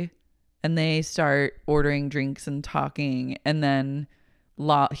Sandy, and they start ordering drinks and talking. And then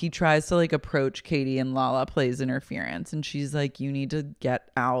he tries to like approach Katie, and Lala plays interference, and she's like, you need to get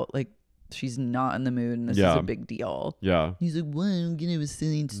out. Like, she's not in the mood, and this is a big deal. Yeah. He's like, well, it was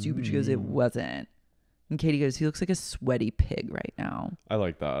silly and stupid. She goes, it wasn't. And Katie goes, he looks like a sweaty pig right now. I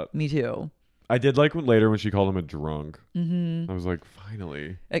like that. Me too. I did like later when she called him a drunk. Mm-hmm. I was like,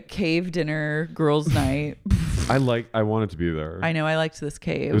 finally. At cave dinner, girls' night. I wanted to be there. I know, I liked this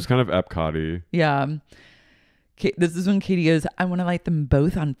cave. It was kind of Epcot-y. Yeah. This is when Katie goes, I want to light them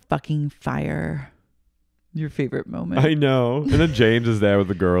both on fucking fire. Your favorite moment. I know. And then James is there with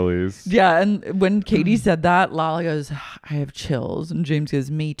the girlies. Yeah. And when Katie said that, Lala goes, I have chills. And James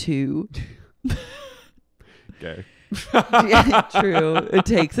goes, me too. Gay. Yeah, true. It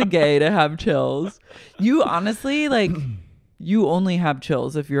takes a gay to have chills. You honestly, like, you only have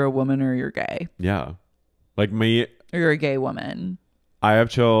chills if you're a woman or you're gay. Yeah. Like me. Or you're a gay woman. I have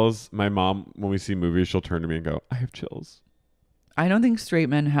chills. My mom, when we see movies, she'll turn to me and go, I have chills. I don't think straight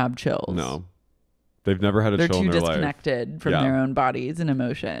men have chills. No. They've never had a They're chill in their life. They're too disconnected from their own bodies and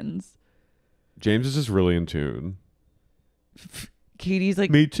emotions. James is just really in tune. Katie's like,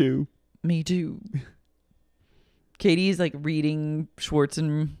 me too. Me too. Katie's like reading Schwartz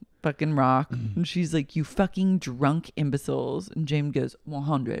and fucking Rock. And she's like, you fucking drunk imbeciles. And James goes,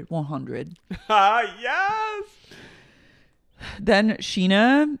 100. Yes. Then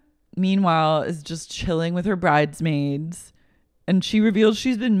Scheana, meanwhile, is just chilling with her bridesmaids. And she reveals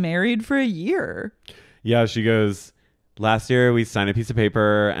she's been married for a year. Yeah, she goes, last year we signed a piece of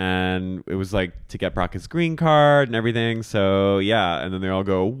paper and it was like to get Brock his green card and everything. So yeah. And then they all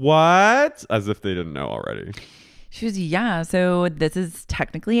go, what? As if they didn't know already. She was, yeah, so this is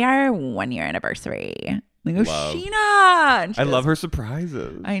technically our 1-year anniversary. They go, Scheana! I love her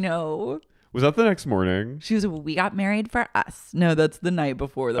surprises. I know. Was that the next morning? She was, we got married for us. No, that's the night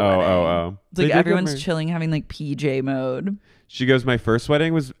before the wedding. Oh. It's like everyone's chilling, having like PJ mode. She goes, my first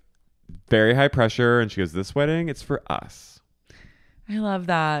wedding was very high pressure. And she goes, this wedding, it's for us. I love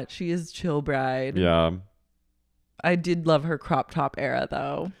that. She is chill bride. Yeah. I did love her crop top era,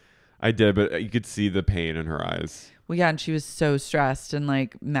 though. I did, but you could see the pain in her eyes. Well, yeah, and she was so stressed and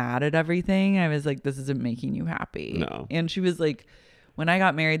like mad at everything. I was like, this isn't making you happy. No. And she was like, when I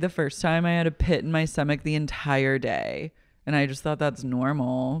got married the first time, I had a pit in my stomach the entire day. And I just thought that's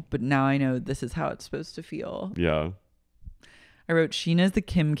normal. But now I know this is how it's supposed to feel. Yeah. I wrote, Sheena's the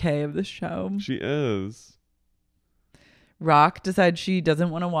Kim K of the show. She is. Rock decides she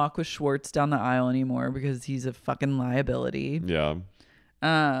doesn't want to walk with Schwartz down the aisle anymore because he's a fucking liability. Yeah.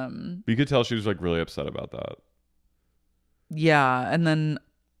 You could tell she was like really upset about that. Yeah, and then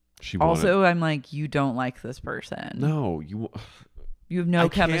she also I'm like, you don't like this person. No, you have no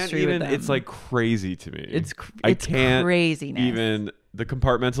chemistry with them. It's like crazy to me. It's craziness. Even the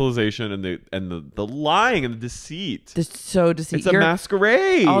compartmentalization and the lying and the deceit. It's so deceit. It's a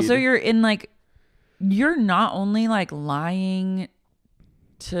masquerade. Also, you're not only like lying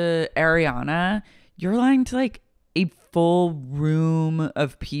to Ariana, you're lying to like a full room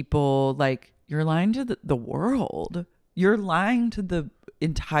of people. Like, you're lying to the world. You're lying to the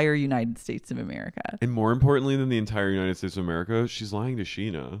entire United States of America. And more importantly than the entire United States of America, she's lying to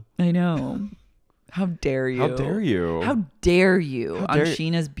Scheana. I know. How dare you? How dare you? How dare you on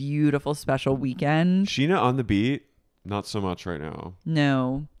Sheena's beautiful special weekend? Sheena on the beat, not so much right now.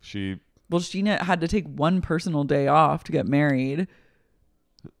 No. Well, Scheana had to take one personal day off to get married.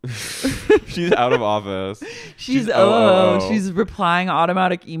 She's out of office. She's replying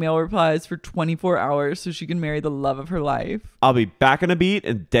automatic email replies for 24 hours so she can marry the love of her life. I'll be back on a beat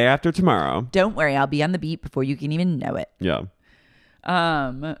a day after tomorrow. Don't worry, I'll be on the beat before you can even know it. Yeah.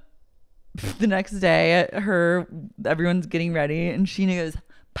 The next day, everyone's getting ready, and Scheana goes,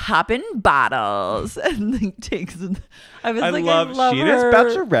 popping bottles, and like I love Sheena's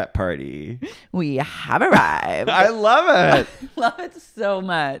bachelorette party. We have arrived. I love it. I love it so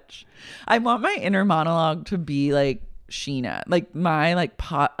much. I want my inner monologue to be like Scheana, like my like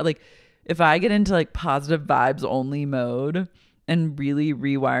pot, like if I get into like positive vibes only mode and really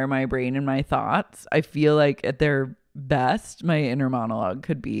rewire my brain and my thoughts, I feel like at their best, my inner monologue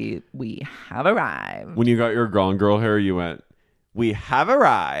could be, we have arrived. When you got your Gone Girl hair, you went, we have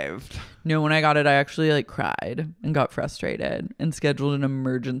arrived. No, when I got it, I actually like cried and got frustrated and scheduled an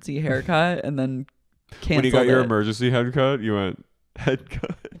emergency haircut and then canceled When you got your it. emergency headcut, you went,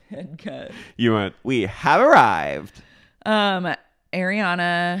 headcut. Headcut. You went, we have arrived.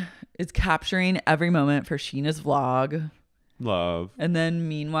 Ariana is capturing every moment for Scheana's vlog. Love. And then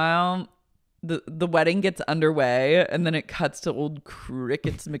meanwhile, the wedding gets underway and then it cuts to old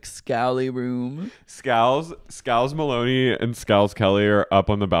Cricket's McScowley room. Scowls Maloney and Scowls Kelly are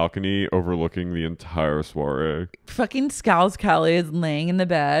up on the balcony overlooking the entire soiree. Fucking Scowls Kelly is laying in the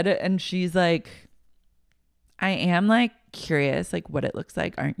bed and she's like, I am like curious like what it looks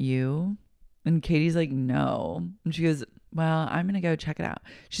like, aren't you? And Katie's like, no. And she goes, well, I'm gonna go check it out.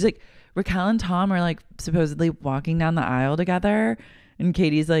 She's like, Raquel and Tom are like supposedly walking down the aisle together. And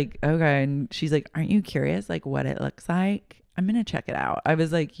Katie's like, okay. And she's like, aren't you curious like what it looks like? I'm gonna check it out. I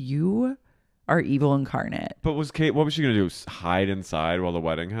was like, you are evil incarnate. But what was she gonna do? Hide inside while the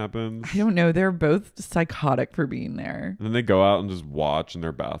wedding happens? I don't know. They're both psychotic for being there. And then they go out and just watch in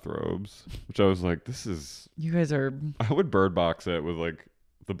their bathrobes, which I was like, this is... You guys are... I would bird box it with like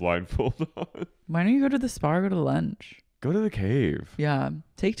the blindfold on. Why don't you go to the spa or go to lunch? Go to the cave. Yeah.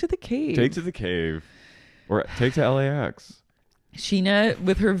 Take to the cave. Take to the cave. Or take to LAX. Scheana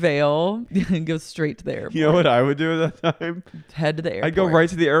with her veil goes straight to the airport. You know what I would do at that time? Head to the airport. I'd go right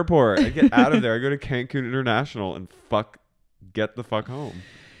to the airport. I'd get out of there. I'd go to Cancun International and get the fuck home.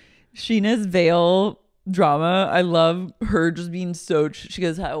 Sheena's veil drama. I love her just being so... She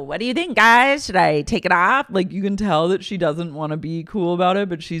goes, oh, what do you think, guys? Should I take it off? Like, you can tell that she doesn't want to be cool about it,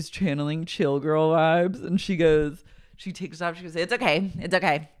 but she's channeling chill girl vibes. And she goes... She takes it off. She goes, it's okay. It's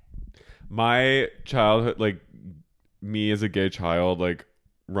okay. My childhood, like me as a gay child, like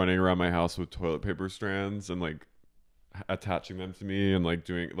running around my house with toilet paper strands and like attaching them to me and like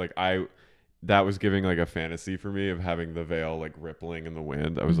doing like that was giving like a fantasy for me of having the veil like rippling in the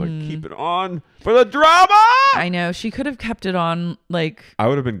wind. I was like, keep it on for the drama. I know. She could have kept it on. Like, I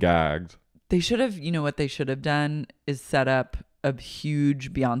would have been gagged. They should have, you know what they should have done is set up a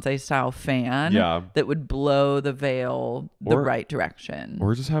huge Beyonce style fan that would blow the veil the right direction.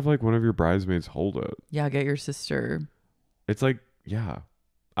 Or just have like one of your bridesmaids hold it. Yeah, get your sister. It's like, yeah.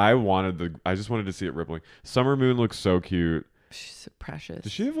 I just wanted to see it rippling. Summer Moon looks so cute. She's so precious.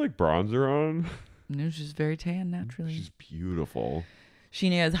 Does she have like bronzer on? No, she's very tan naturally. She's beautiful. She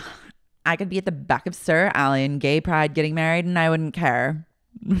knows, I could be at the back of Sir Alley in gay pride getting married and I wouldn't care.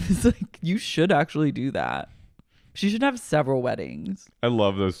 It's like, you should actually do that. She should have several weddings. I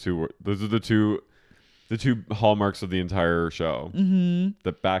love those two. Those are the two hallmarks of the entire show. Mm-hmm.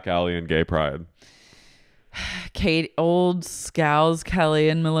 The back alley and gay pride. Old Scowls, Kelly,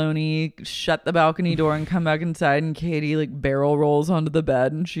 and Maloney shut the balcony door and come back inside, and Katie like barrel rolls onto the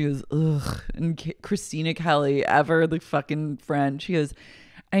bed and she goes, ugh. And Kristina Kelly, ever the fucking friend, she goes,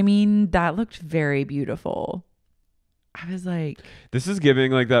 I mean, that looked very beautiful. I was like, this is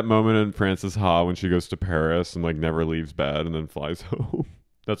giving like that moment in Frances Ha when she goes to Paris and like never leaves bed and then flies home.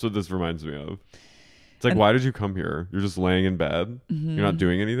 That's what this reminds me of. It's like, why did you come here? You're just laying in bed. Mm-hmm. You're not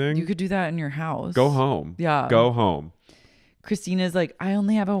doing anything. You could do that in your house. Go home. Yeah. Go home. Christina's like, I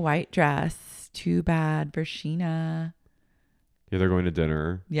only have a white dress. Too bad for Scheana. Yeah, they're going to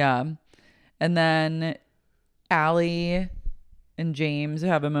dinner. Yeah. And then Allie and James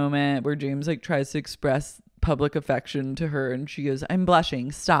have a moment where James like tries to express public affection to her and she goes, I'm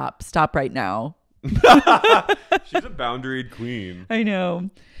blushing. Stop right now. She's a boundaried queen. I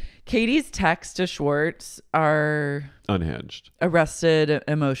know. Katie's texts to Schwartz are unhinged. Arrested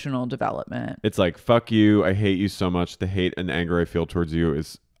emotional development. It's like, fuck you. I hate you so much. The hate and anger I feel towards you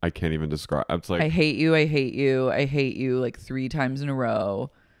is, I can't even describe. It's like, I hate you. I hate you. I hate you like 3 times in a row.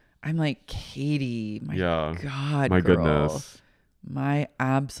 I'm like, Katie, my God, my girl. Goodness. My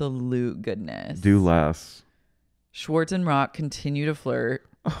absolute goodness. Do less. Schwartz and Rock continue to flirt.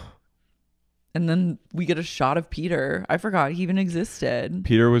 And then we get a shot of Peter. I forgot he even existed.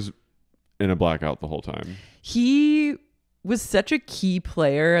 Peter was in a blackout the whole time. He was such a key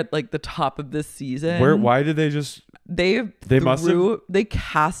player at like the top of this season. Why did they just... They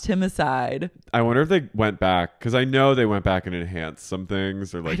cast him aside. I wonder if they went back, because I know they went back and enhanced some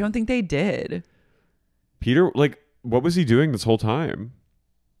things. Or like, I don't think they did. Peter, like, what was he doing this whole time?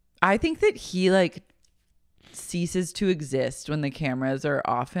 I think that he like ceases to exist when the cameras are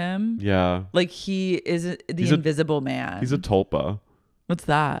off him. Yeah. Like he is the invisible man. He's a tulpa. What's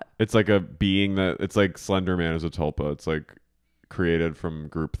that? It's like a being that, it's like Slender Man is a tulpa. It's like created from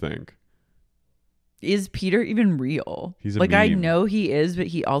groupthink. Is Peter even real? He's a like, I meme. know he is, but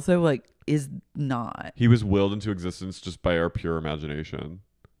he also like is not. He was willed into existence just by our pure imagination.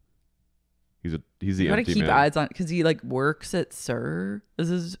 He's the You gotta empty keep man. eyes on because he like works at Sir.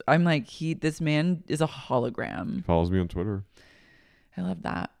 I'm like this man is a hologram. Follows me on Twitter. I love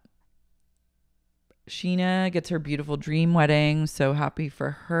that. Scheana gets her beautiful dream wedding. So happy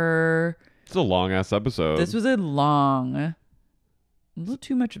for her. It's a long ass episode. This was a little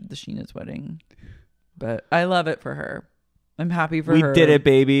too much of the Sheena's wedding, but I love it for her. I'm happy for her. We did it,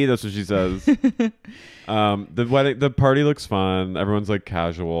 baby. That's what she says. The party looks fun. Everyone's like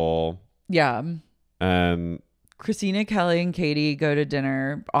casual. Yeah. And Kristina Kelly and Katie go to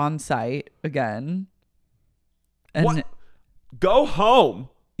dinner on site again. And what? Go home.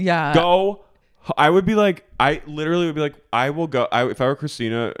 Yeah. I literally would be like, I will go. If I were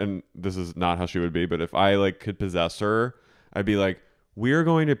Kristina, and this is not how she would be, but if I like could possess her, I'd be like, we're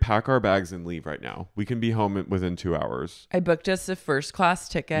going to pack our bags and leave right now. We can be home within 2 hours. I booked us a first class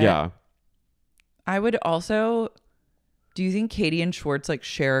ticket. Yeah. I would also, do you think Katie and Schwartz like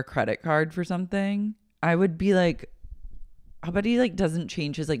share a credit card for something? I would be like, how about he like doesn't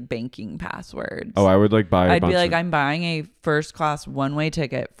change his like banking passwords? Oh, I would like buy. I'd be like, I'm buying a first class one-way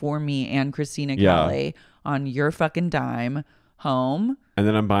ticket for me and Kristina Kelly on your fucking dime home. And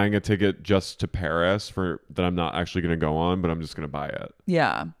then I'm buying a ticket just to Paris that I'm not actually going to go on, but I'm just going to buy it.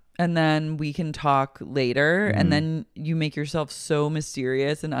 Yeah. And then we can talk later. Mm-hmm. And then you make yourself so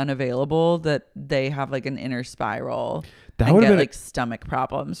mysterious and unavailable that they have like an inner spiral and get like stomach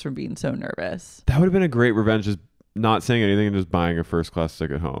problems from being so nervous. That would have been a great revenge, just not saying anything and just buying a first class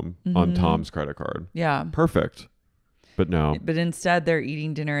ticket home on Tom's credit card. Yeah. Perfect. But no. But instead they're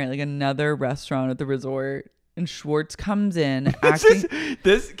eating dinner at like another restaurant at the resort. And Schwartz comes in acting.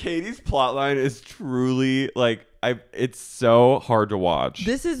 This Katie's plotline is truly like it's so hard to watch.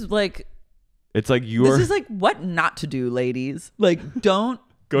 This is like it's like this is like what not to do, ladies. Like don't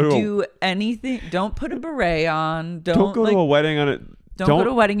do anything. Don't put a beret on. Don't go to a wedding on it. Don't go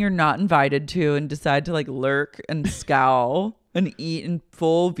to a wedding you're not invited to and decide to like lurk and scowl and eat in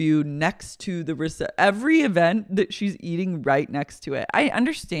full view next to the every event that she's eating right next to it. I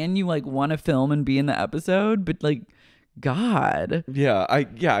understand you like want to film and be in the episode, but like, God. Yeah, I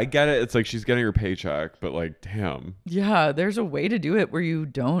get it. It's like she's getting her paycheck, but like, damn. Yeah, there's a way to do it where you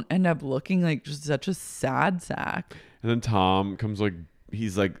don't end up looking like just such a sad sack. And then Tom comes like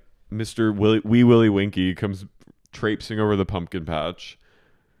he's like Mr. Willy Winky comes traipsing over the pumpkin patch.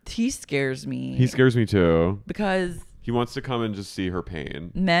 He scares me. He scares me too. Because he wants to come and just see her pain.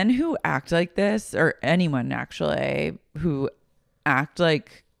 Men who act like this, or anyone actually, who act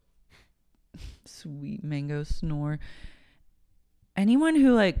like sweet mango snore. Anyone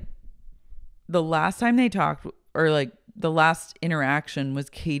who like the last time they talked or like the last interaction was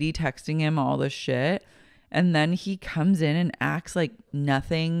Katie texting him all this shit. And then he comes in and acts like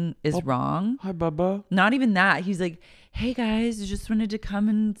nothing is wrong. Hi, Bubba. Not even that. He's like, hey guys, I just wanted to come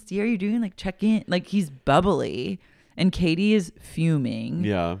and see how you're doing. Like check in. Like he's bubbly. And Katie is fuming.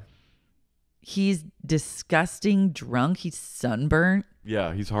 Yeah. He's disgusting drunk. He's sunburnt.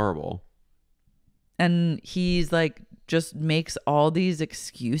 Yeah, he's horrible. And he's like, just makes all these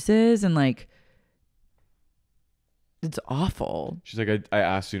excuses and like, it's awful. She's like, I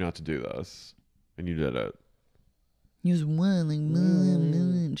asked you not to do this. And you did it. He was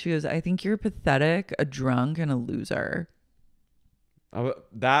like, she goes, I think you're pathetic, a drunk, and a loser. I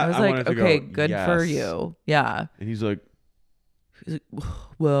was like, okay, good for you. Yeah. And he's like,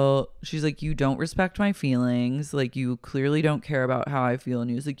 well, she's like, you don't respect my feelings. Like, you clearly don't care about how I feel.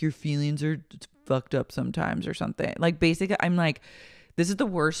 And he was like, your feelings are fucked up sometimes or something. Like, basically, I'm like, this is the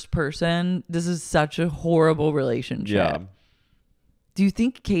worst person. This is such a horrible relationship. yeah. Do you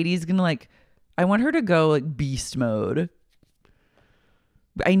think Katie's gonna like, I want her to go like beast mode.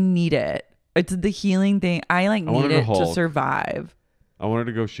 I need it. It's the healing thing. I like need it to survive. I wanted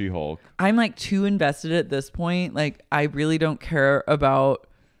to go She-Hulk. I'm like too invested at this point. Like I really don't care about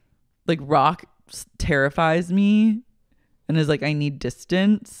like Rock terrifies me and is like I need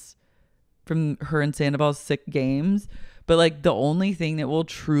distance from her and Sandoval's sick games. But like the only thing that will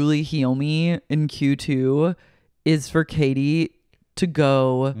truly heal me in Q2 is for Katie to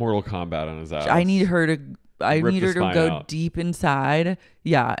go Mortal Kombat on his ass. I need her to go out. deep inside.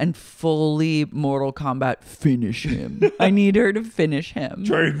 Yeah, and fully Mortal Kombat finish him. I need her to finish him.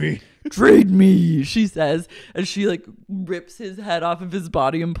 Trade me, she says, as she like rips his head off of his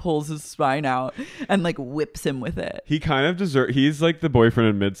body and pulls his spine out and like whips him with it. He kind of he's like the boyfriend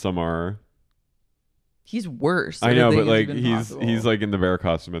in Midsommar. He's worse. I know, but like he's like in the bear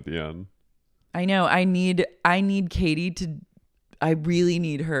costume at the end. I know. I need Katie to. I really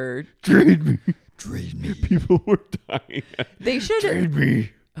need her. Trade Trade me. People were dying. They should. Trade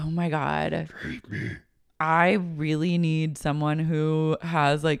me. Oh my God. Trade me. I really need someone who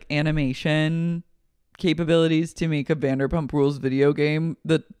has like animation capabilities to make a Vanderpump Rules video game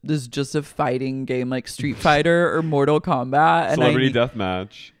that is just a fighting game like Street Fighter or Mortal Kombat. And Celebrity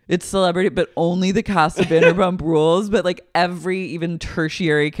Deathmatch. It's celebrity, but only the cast of Vanderpump Rules. But like every even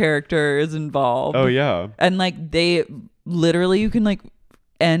tertiary character is involved. Oh yeah. And like they literally, you can like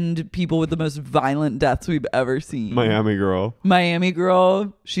end people with the most violent deaths we've ever seen. Miami Girl. Miami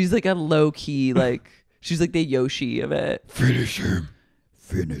Girl. She's like a low key, like she's like the Yoshi of it. Finish him.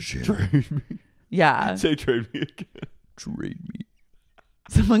 Finish him. Trade me. Yeah. Say trade me again. Trade me.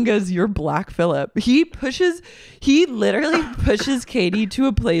 Someone goes, "You're Black Phillip." He literally pushes Katie to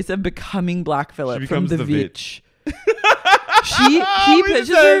a place of becoming Black Phillip from the Vitch. He pushes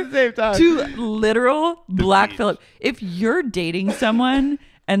her to literal Black Phillip. If you're dating someone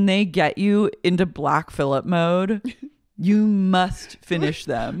and they get you into Black Phillip mode, you must finish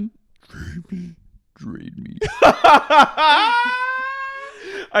them. Trade me. Trade me.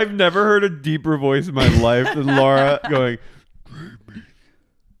 I've never heard a deeper voice in my life than Laura going, trade me.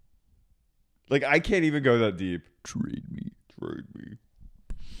 Like, I can't even go that deep. Trade me. Trade me.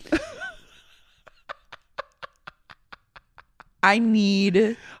 I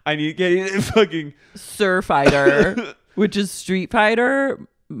need Katie to fucking Sir Fighter, which is Street Fighter,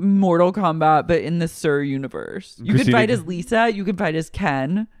 Mortal Kombat, but in the Sir universe. You could fight as Lisa. You could fight as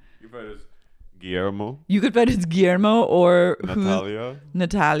Ken. You fight as Guillermo. You could fight as Guillermo or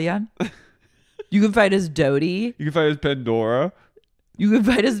Natalia. You could fight as Dodie. You can fight as Pandora. You could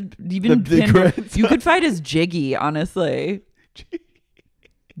fight as even you could fight as Jiggy, honestly.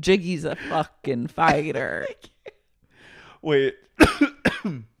 Jiggy's a fucking fighter. Wait.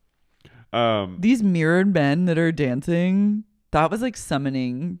 These mirrored men that are dancing, that was like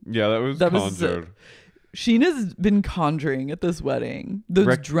summoning. Yeah, that was conjured. Scheana's been conjuring at this wedding.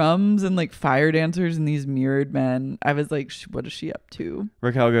 Those drums and like fire dancers and these mirrored men. I was like, what is she up to?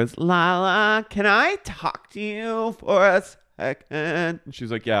 Raquel goes, Lala, can I talk to you for a second? And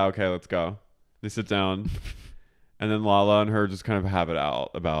she's like, yeah, okay, let's go. They sit down. And then Lala and her just kind of have it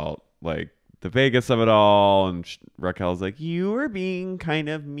out about like the Vegas of it all. And Raquel's like, you were being kind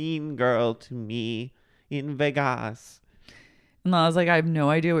of mean girl to me in Vegas. And I was like, I have no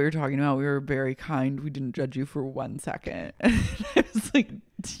idea what you're talking about. We were very kind. We didn't judge you for 1 second. And I was like,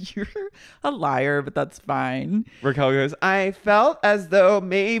 you're a liar, but that's fine. Raquel goes, I felt as though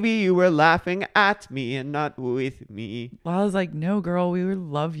maybe you were laughing at me and not with me. I was like, no, girl, we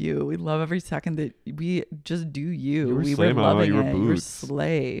love you. We love every second that we just do you. Were We slay, were mama. loving You were it. You were boots.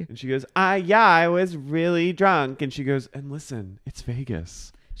 slay. And she goes, yeah, I was really drunk. And she goes, and listen, it's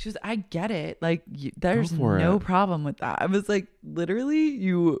Vegas. She was, I get it. Like, there's for no it. problem with that. I was like, literally,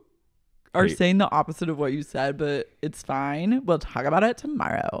 you are saying the opposite of what you said, but it's fine. We'll talk about it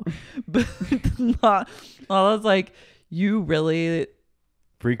tomorrow. But Lala's like, you really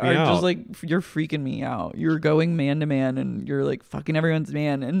Freak me are out. just like, you're freaking me out. You're going man to man and you're like fucking everyone's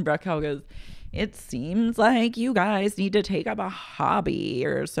man. And Raquel goes, it seems like you guys need to take up a hobby.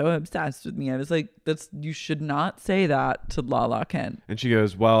 You're so obsessed with me. I was like, you should not say that to Lala Kent. And she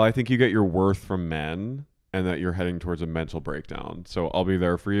goes, well, I think you get your worth from men and that you're heading towards a mental breakdown. So I'll be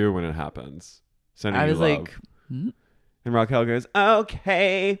there for you when it happens. Sending I you was love. like, hmm? And Raquel goes,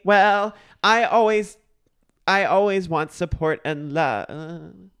 okay, well, I always want support and love.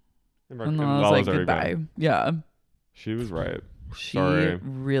 And And I was like, goodbye. Yeah. She was right. She Sorry.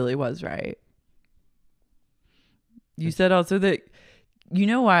 really was right. You said also that, you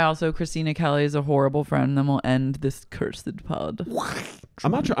know why also Kristina Kelly is a horrible friend, then we'll end this cursed pod.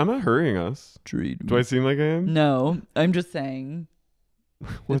 I'm not hurrying us. Do I seem like I am? No, I'm just saying.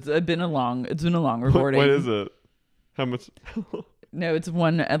 It's been a long recording. What is it? How much? No, it's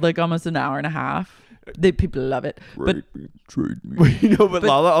like almost an hour and a half. People love it. Trade me. But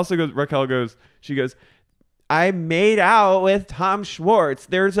Lala also goes, Raquel goes, she goes, I made out with Tom Schwartz.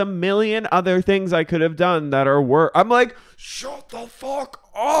 There's a million other things I could have done that are worse. I'm like, shut the fuck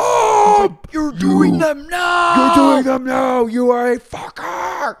up. You're doing them now. You're doing them now. You are a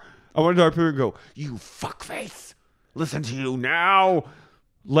fucker. I want to talk to her and go, you fuckface. Listen to you now.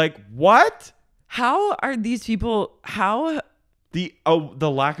 Like, what? How are these people, The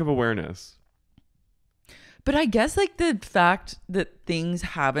lack of awareness. but I guess like the fact that things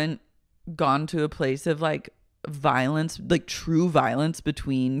haven't gone to a place of like violence, like true violence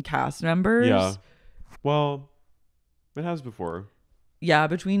between cast members. Yeah. Well, it has before. Yeah,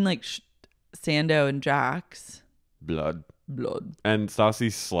 between like Sando and Jax. Blood. And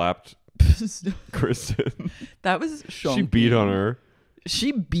Stassi slapped Kristen. That was shonky. She beat on her.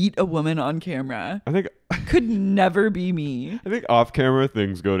 She beat a woman on camera. I think Could never be me. I think off camera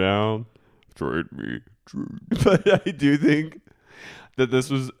things go down. Trade me. But I do think that this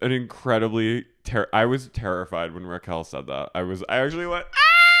was an incredibly I was terrified when Raquel said that. I actually went,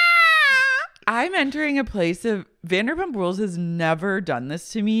 I'm entering a place of Vanderpump Rules has never done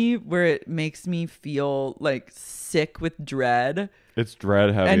this to me where it makes me feel like sick with dread it's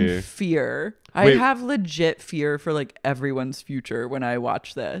dread heavy. and fear. Wait. I have legit fear for like everyone's future when I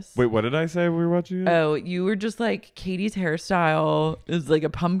watch this. Wait, what did I say when we were watching it? Oh, you were just like, Katie's hairstyle is like a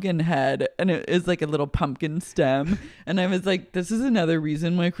pumpkin head and it is like a little pumpkin stem. And I was like, this is another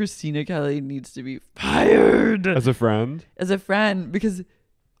reason why Kristina Kelly needs to be fired As a friend? as a friend. Because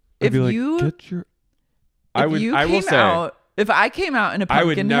I'd if be like, you, get your... I will say, out, if I came out in a pumpkin I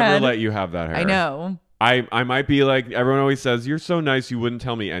would never head, let you have that hair. I know. I might be like, everyone always says, you're so nice, you wouldn't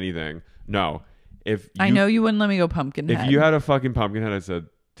tell me anything. No. I know you wouldn't let me go pumpkin head. If you had a fucking pumpkin head,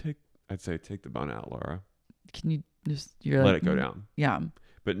 I'd say, take the bone out, Laura. Can you just let it go down? Yeah.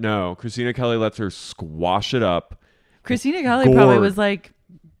 But no, Kristina Kelly lets her squash it up. Kristina Kelly probably was like,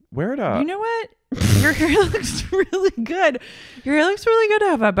 wear it up. you know what? Your hair looks really good. Your hair looks really good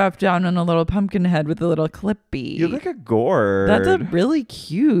to have up, up, down on a little pumpkin head with a little clippy. You look like a gourd. That's a really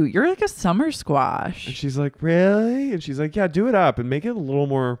cute. You're like a summer squash. And she's like, really? And she's like, yeah, do it up and make it a little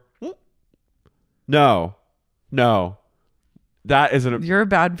more. No. That isn't. You're a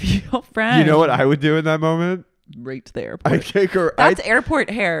bad friend. You know what I would do in that moment? Right to the airport. I take her. That's airport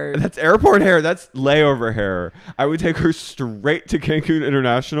hair. That's airport hair. That's layover hair. I would take her straight to Cancun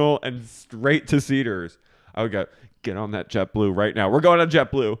International and straight to Cedars. I would go, get on that JetBlue right now. We're going on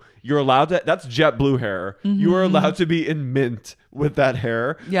JetBlue. You're allowed to. That's JetBlue hair. You are allowed to be in mint with that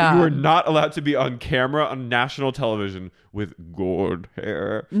hair. Yeah. You are not allowed to be on camera on national television with gourd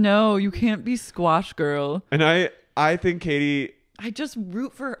hair. No, you can't be squash girl. And I think Katie. I just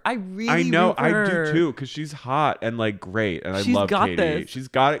root for her. I really I know. root for I her. do too, because she's hot and like great, and She's I love got Katie. this. She's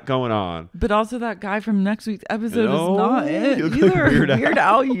got it going on. But also that guy from next week's episode No, is not it. you look like Either Weird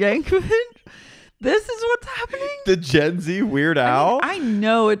Al Yankovic. This is what's happening. The Gen Z Weird Al. I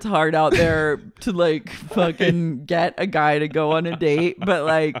know it's hard out there to like fucking get a guy to go on a date, but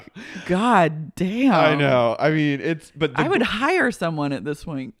like, god damn. I know. I mean, I would hire someone at this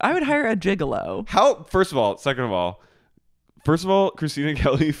point. I would hire a gigolo. First of all, Kristina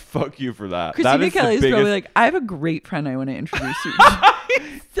Kelly, fuck you for that. Kristina Kelly's probably like, I have a great friend I want to introduce you to.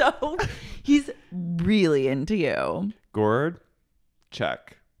 So he's really into you. Gourd,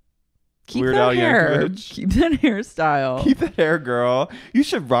 check. Keep Weird that Al hair. Yankovic. Keep that hairstyle. Keep that hair, girl. You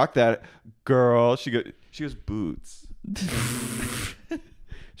should rock that, girl. She goes boots.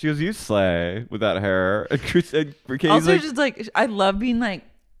 She goes, you slay with that hair. And Katie's Also, like, just like, I love being like,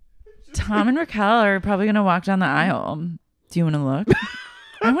 Tom and Raquel are probably gonna walk down the aisle. Do you want to look?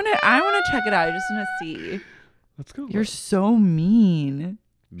 I want to check it out. I just want to see. let's go. You're so mean.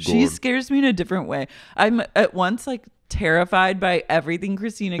 She Gourd. scares me in a different way. I'm at once like terrified by everything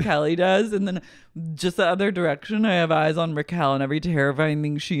Kristina Kelly does, and then just the other direction, I have eyes on Raquel and every terrifying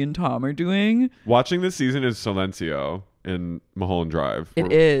thing she and Tom are doing. Watching this season is Silencio in Mulholland Drive. It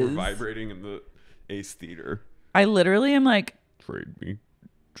We're is. vibrating in the Ace Theater. I literally am like, Trade me.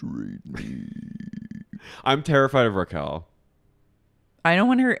 I'm terrified of Raquel. I don't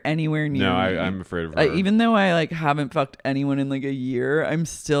want her anywhere near No, me. I'm afraid of her. Even though I like haven't fucked anyone in like a year, I'm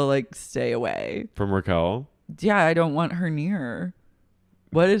still like, stay away. From Raquel? Yeah, I don't want her near.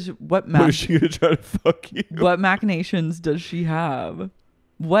 What is she gonna try to fuck you? what machinations does she have?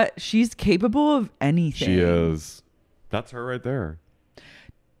 She's capable of anything. She is. That's her right there.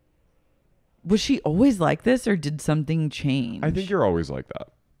 Was she always like this, or did something change? I think you're always like that.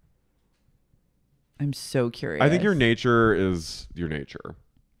 I'm so curious. I think your nature is your nature.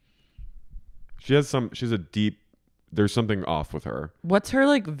 She's a deep, there's something off with her. What's her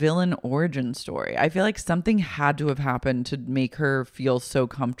like villain origin story? I feel like something had to have happened to make her feel so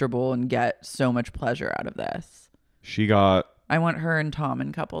comfortable and get so much pleasure out of this. I want her and Tom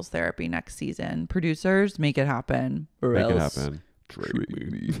in couples therapy next season. Producers, make it happen. Or Make else. it happen.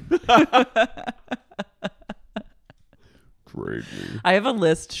 Trade me. Trade me. I have a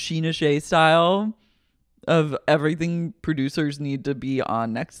list, Scheana Shea style, of everything producers need to be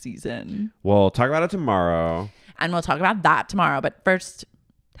on next season. We'll talk about it tomorrow. And we'll talk about that tomorrow. But first,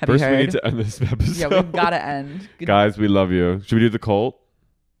 have you First, heard? we need to end this episode. Yeah, we've got to end. Guys, we love you. Should we do the cult?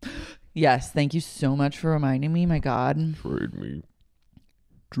 Yes, thank you so much for reminding me. My God. Trade me.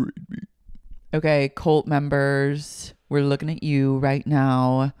 Okay, cult members, we're looking at you right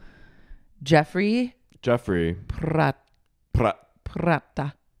now. Jeffrey Prata.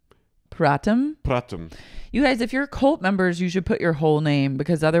 Prata. Pratum. Pratum. You guys, if you're cult members, you should put your whole name,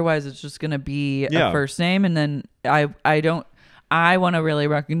 because otherwise it's just going to be a first name. And then I want to really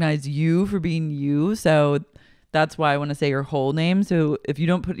recognize you for being you. So that's why I want to say your whole name. So if you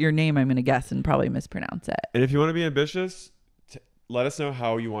don't put your name, I'm going to guess and probably mispronounce it. And if you want to be ambitious, let us know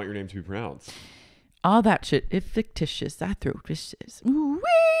how you want your name to be pronounced. All that shit is fictitious. I throw fishes.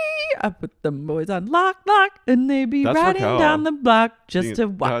 Ooh-wee! I put them boys on lock, and they be riding Raquel. down the block just to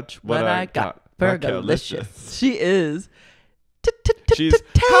watch what I got. Fergalicious. She is. She's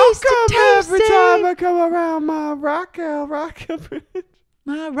how come every time I come around my Raquel bridge?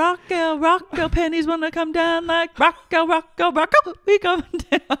 My Raquel panties wanna come down like Raquel, we coming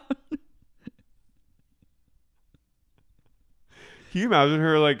down. Can you imagine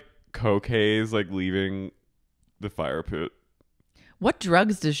her like coke haze, like leaving the fire pit? What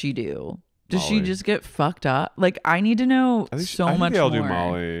drugs does she do? Does Molly. she just get fucked up? Like, I need to know I so think much they all more. do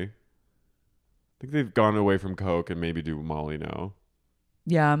Molly. I think they've gone away from coke and maybe do Molly now.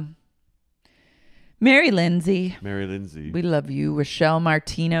 Yeah. Mary Lindsay. We We love you. Rochelle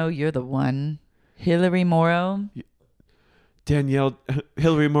Martino, you're the one. Hillary Morrow. Danielle,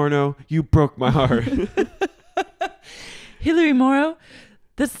 Hillary Morno, you broke my heart. Hillary Morrow,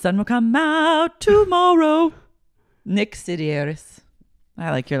 the sun will come out tomorrow. Nick Sidieris. I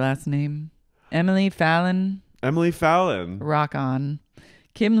like your last name. Emily Fallon. Rock on.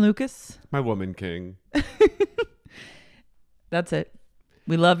 Kim Lucas. My woman king. That's it.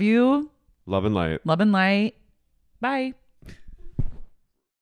 We love you. Love and light. Love and light. Bye.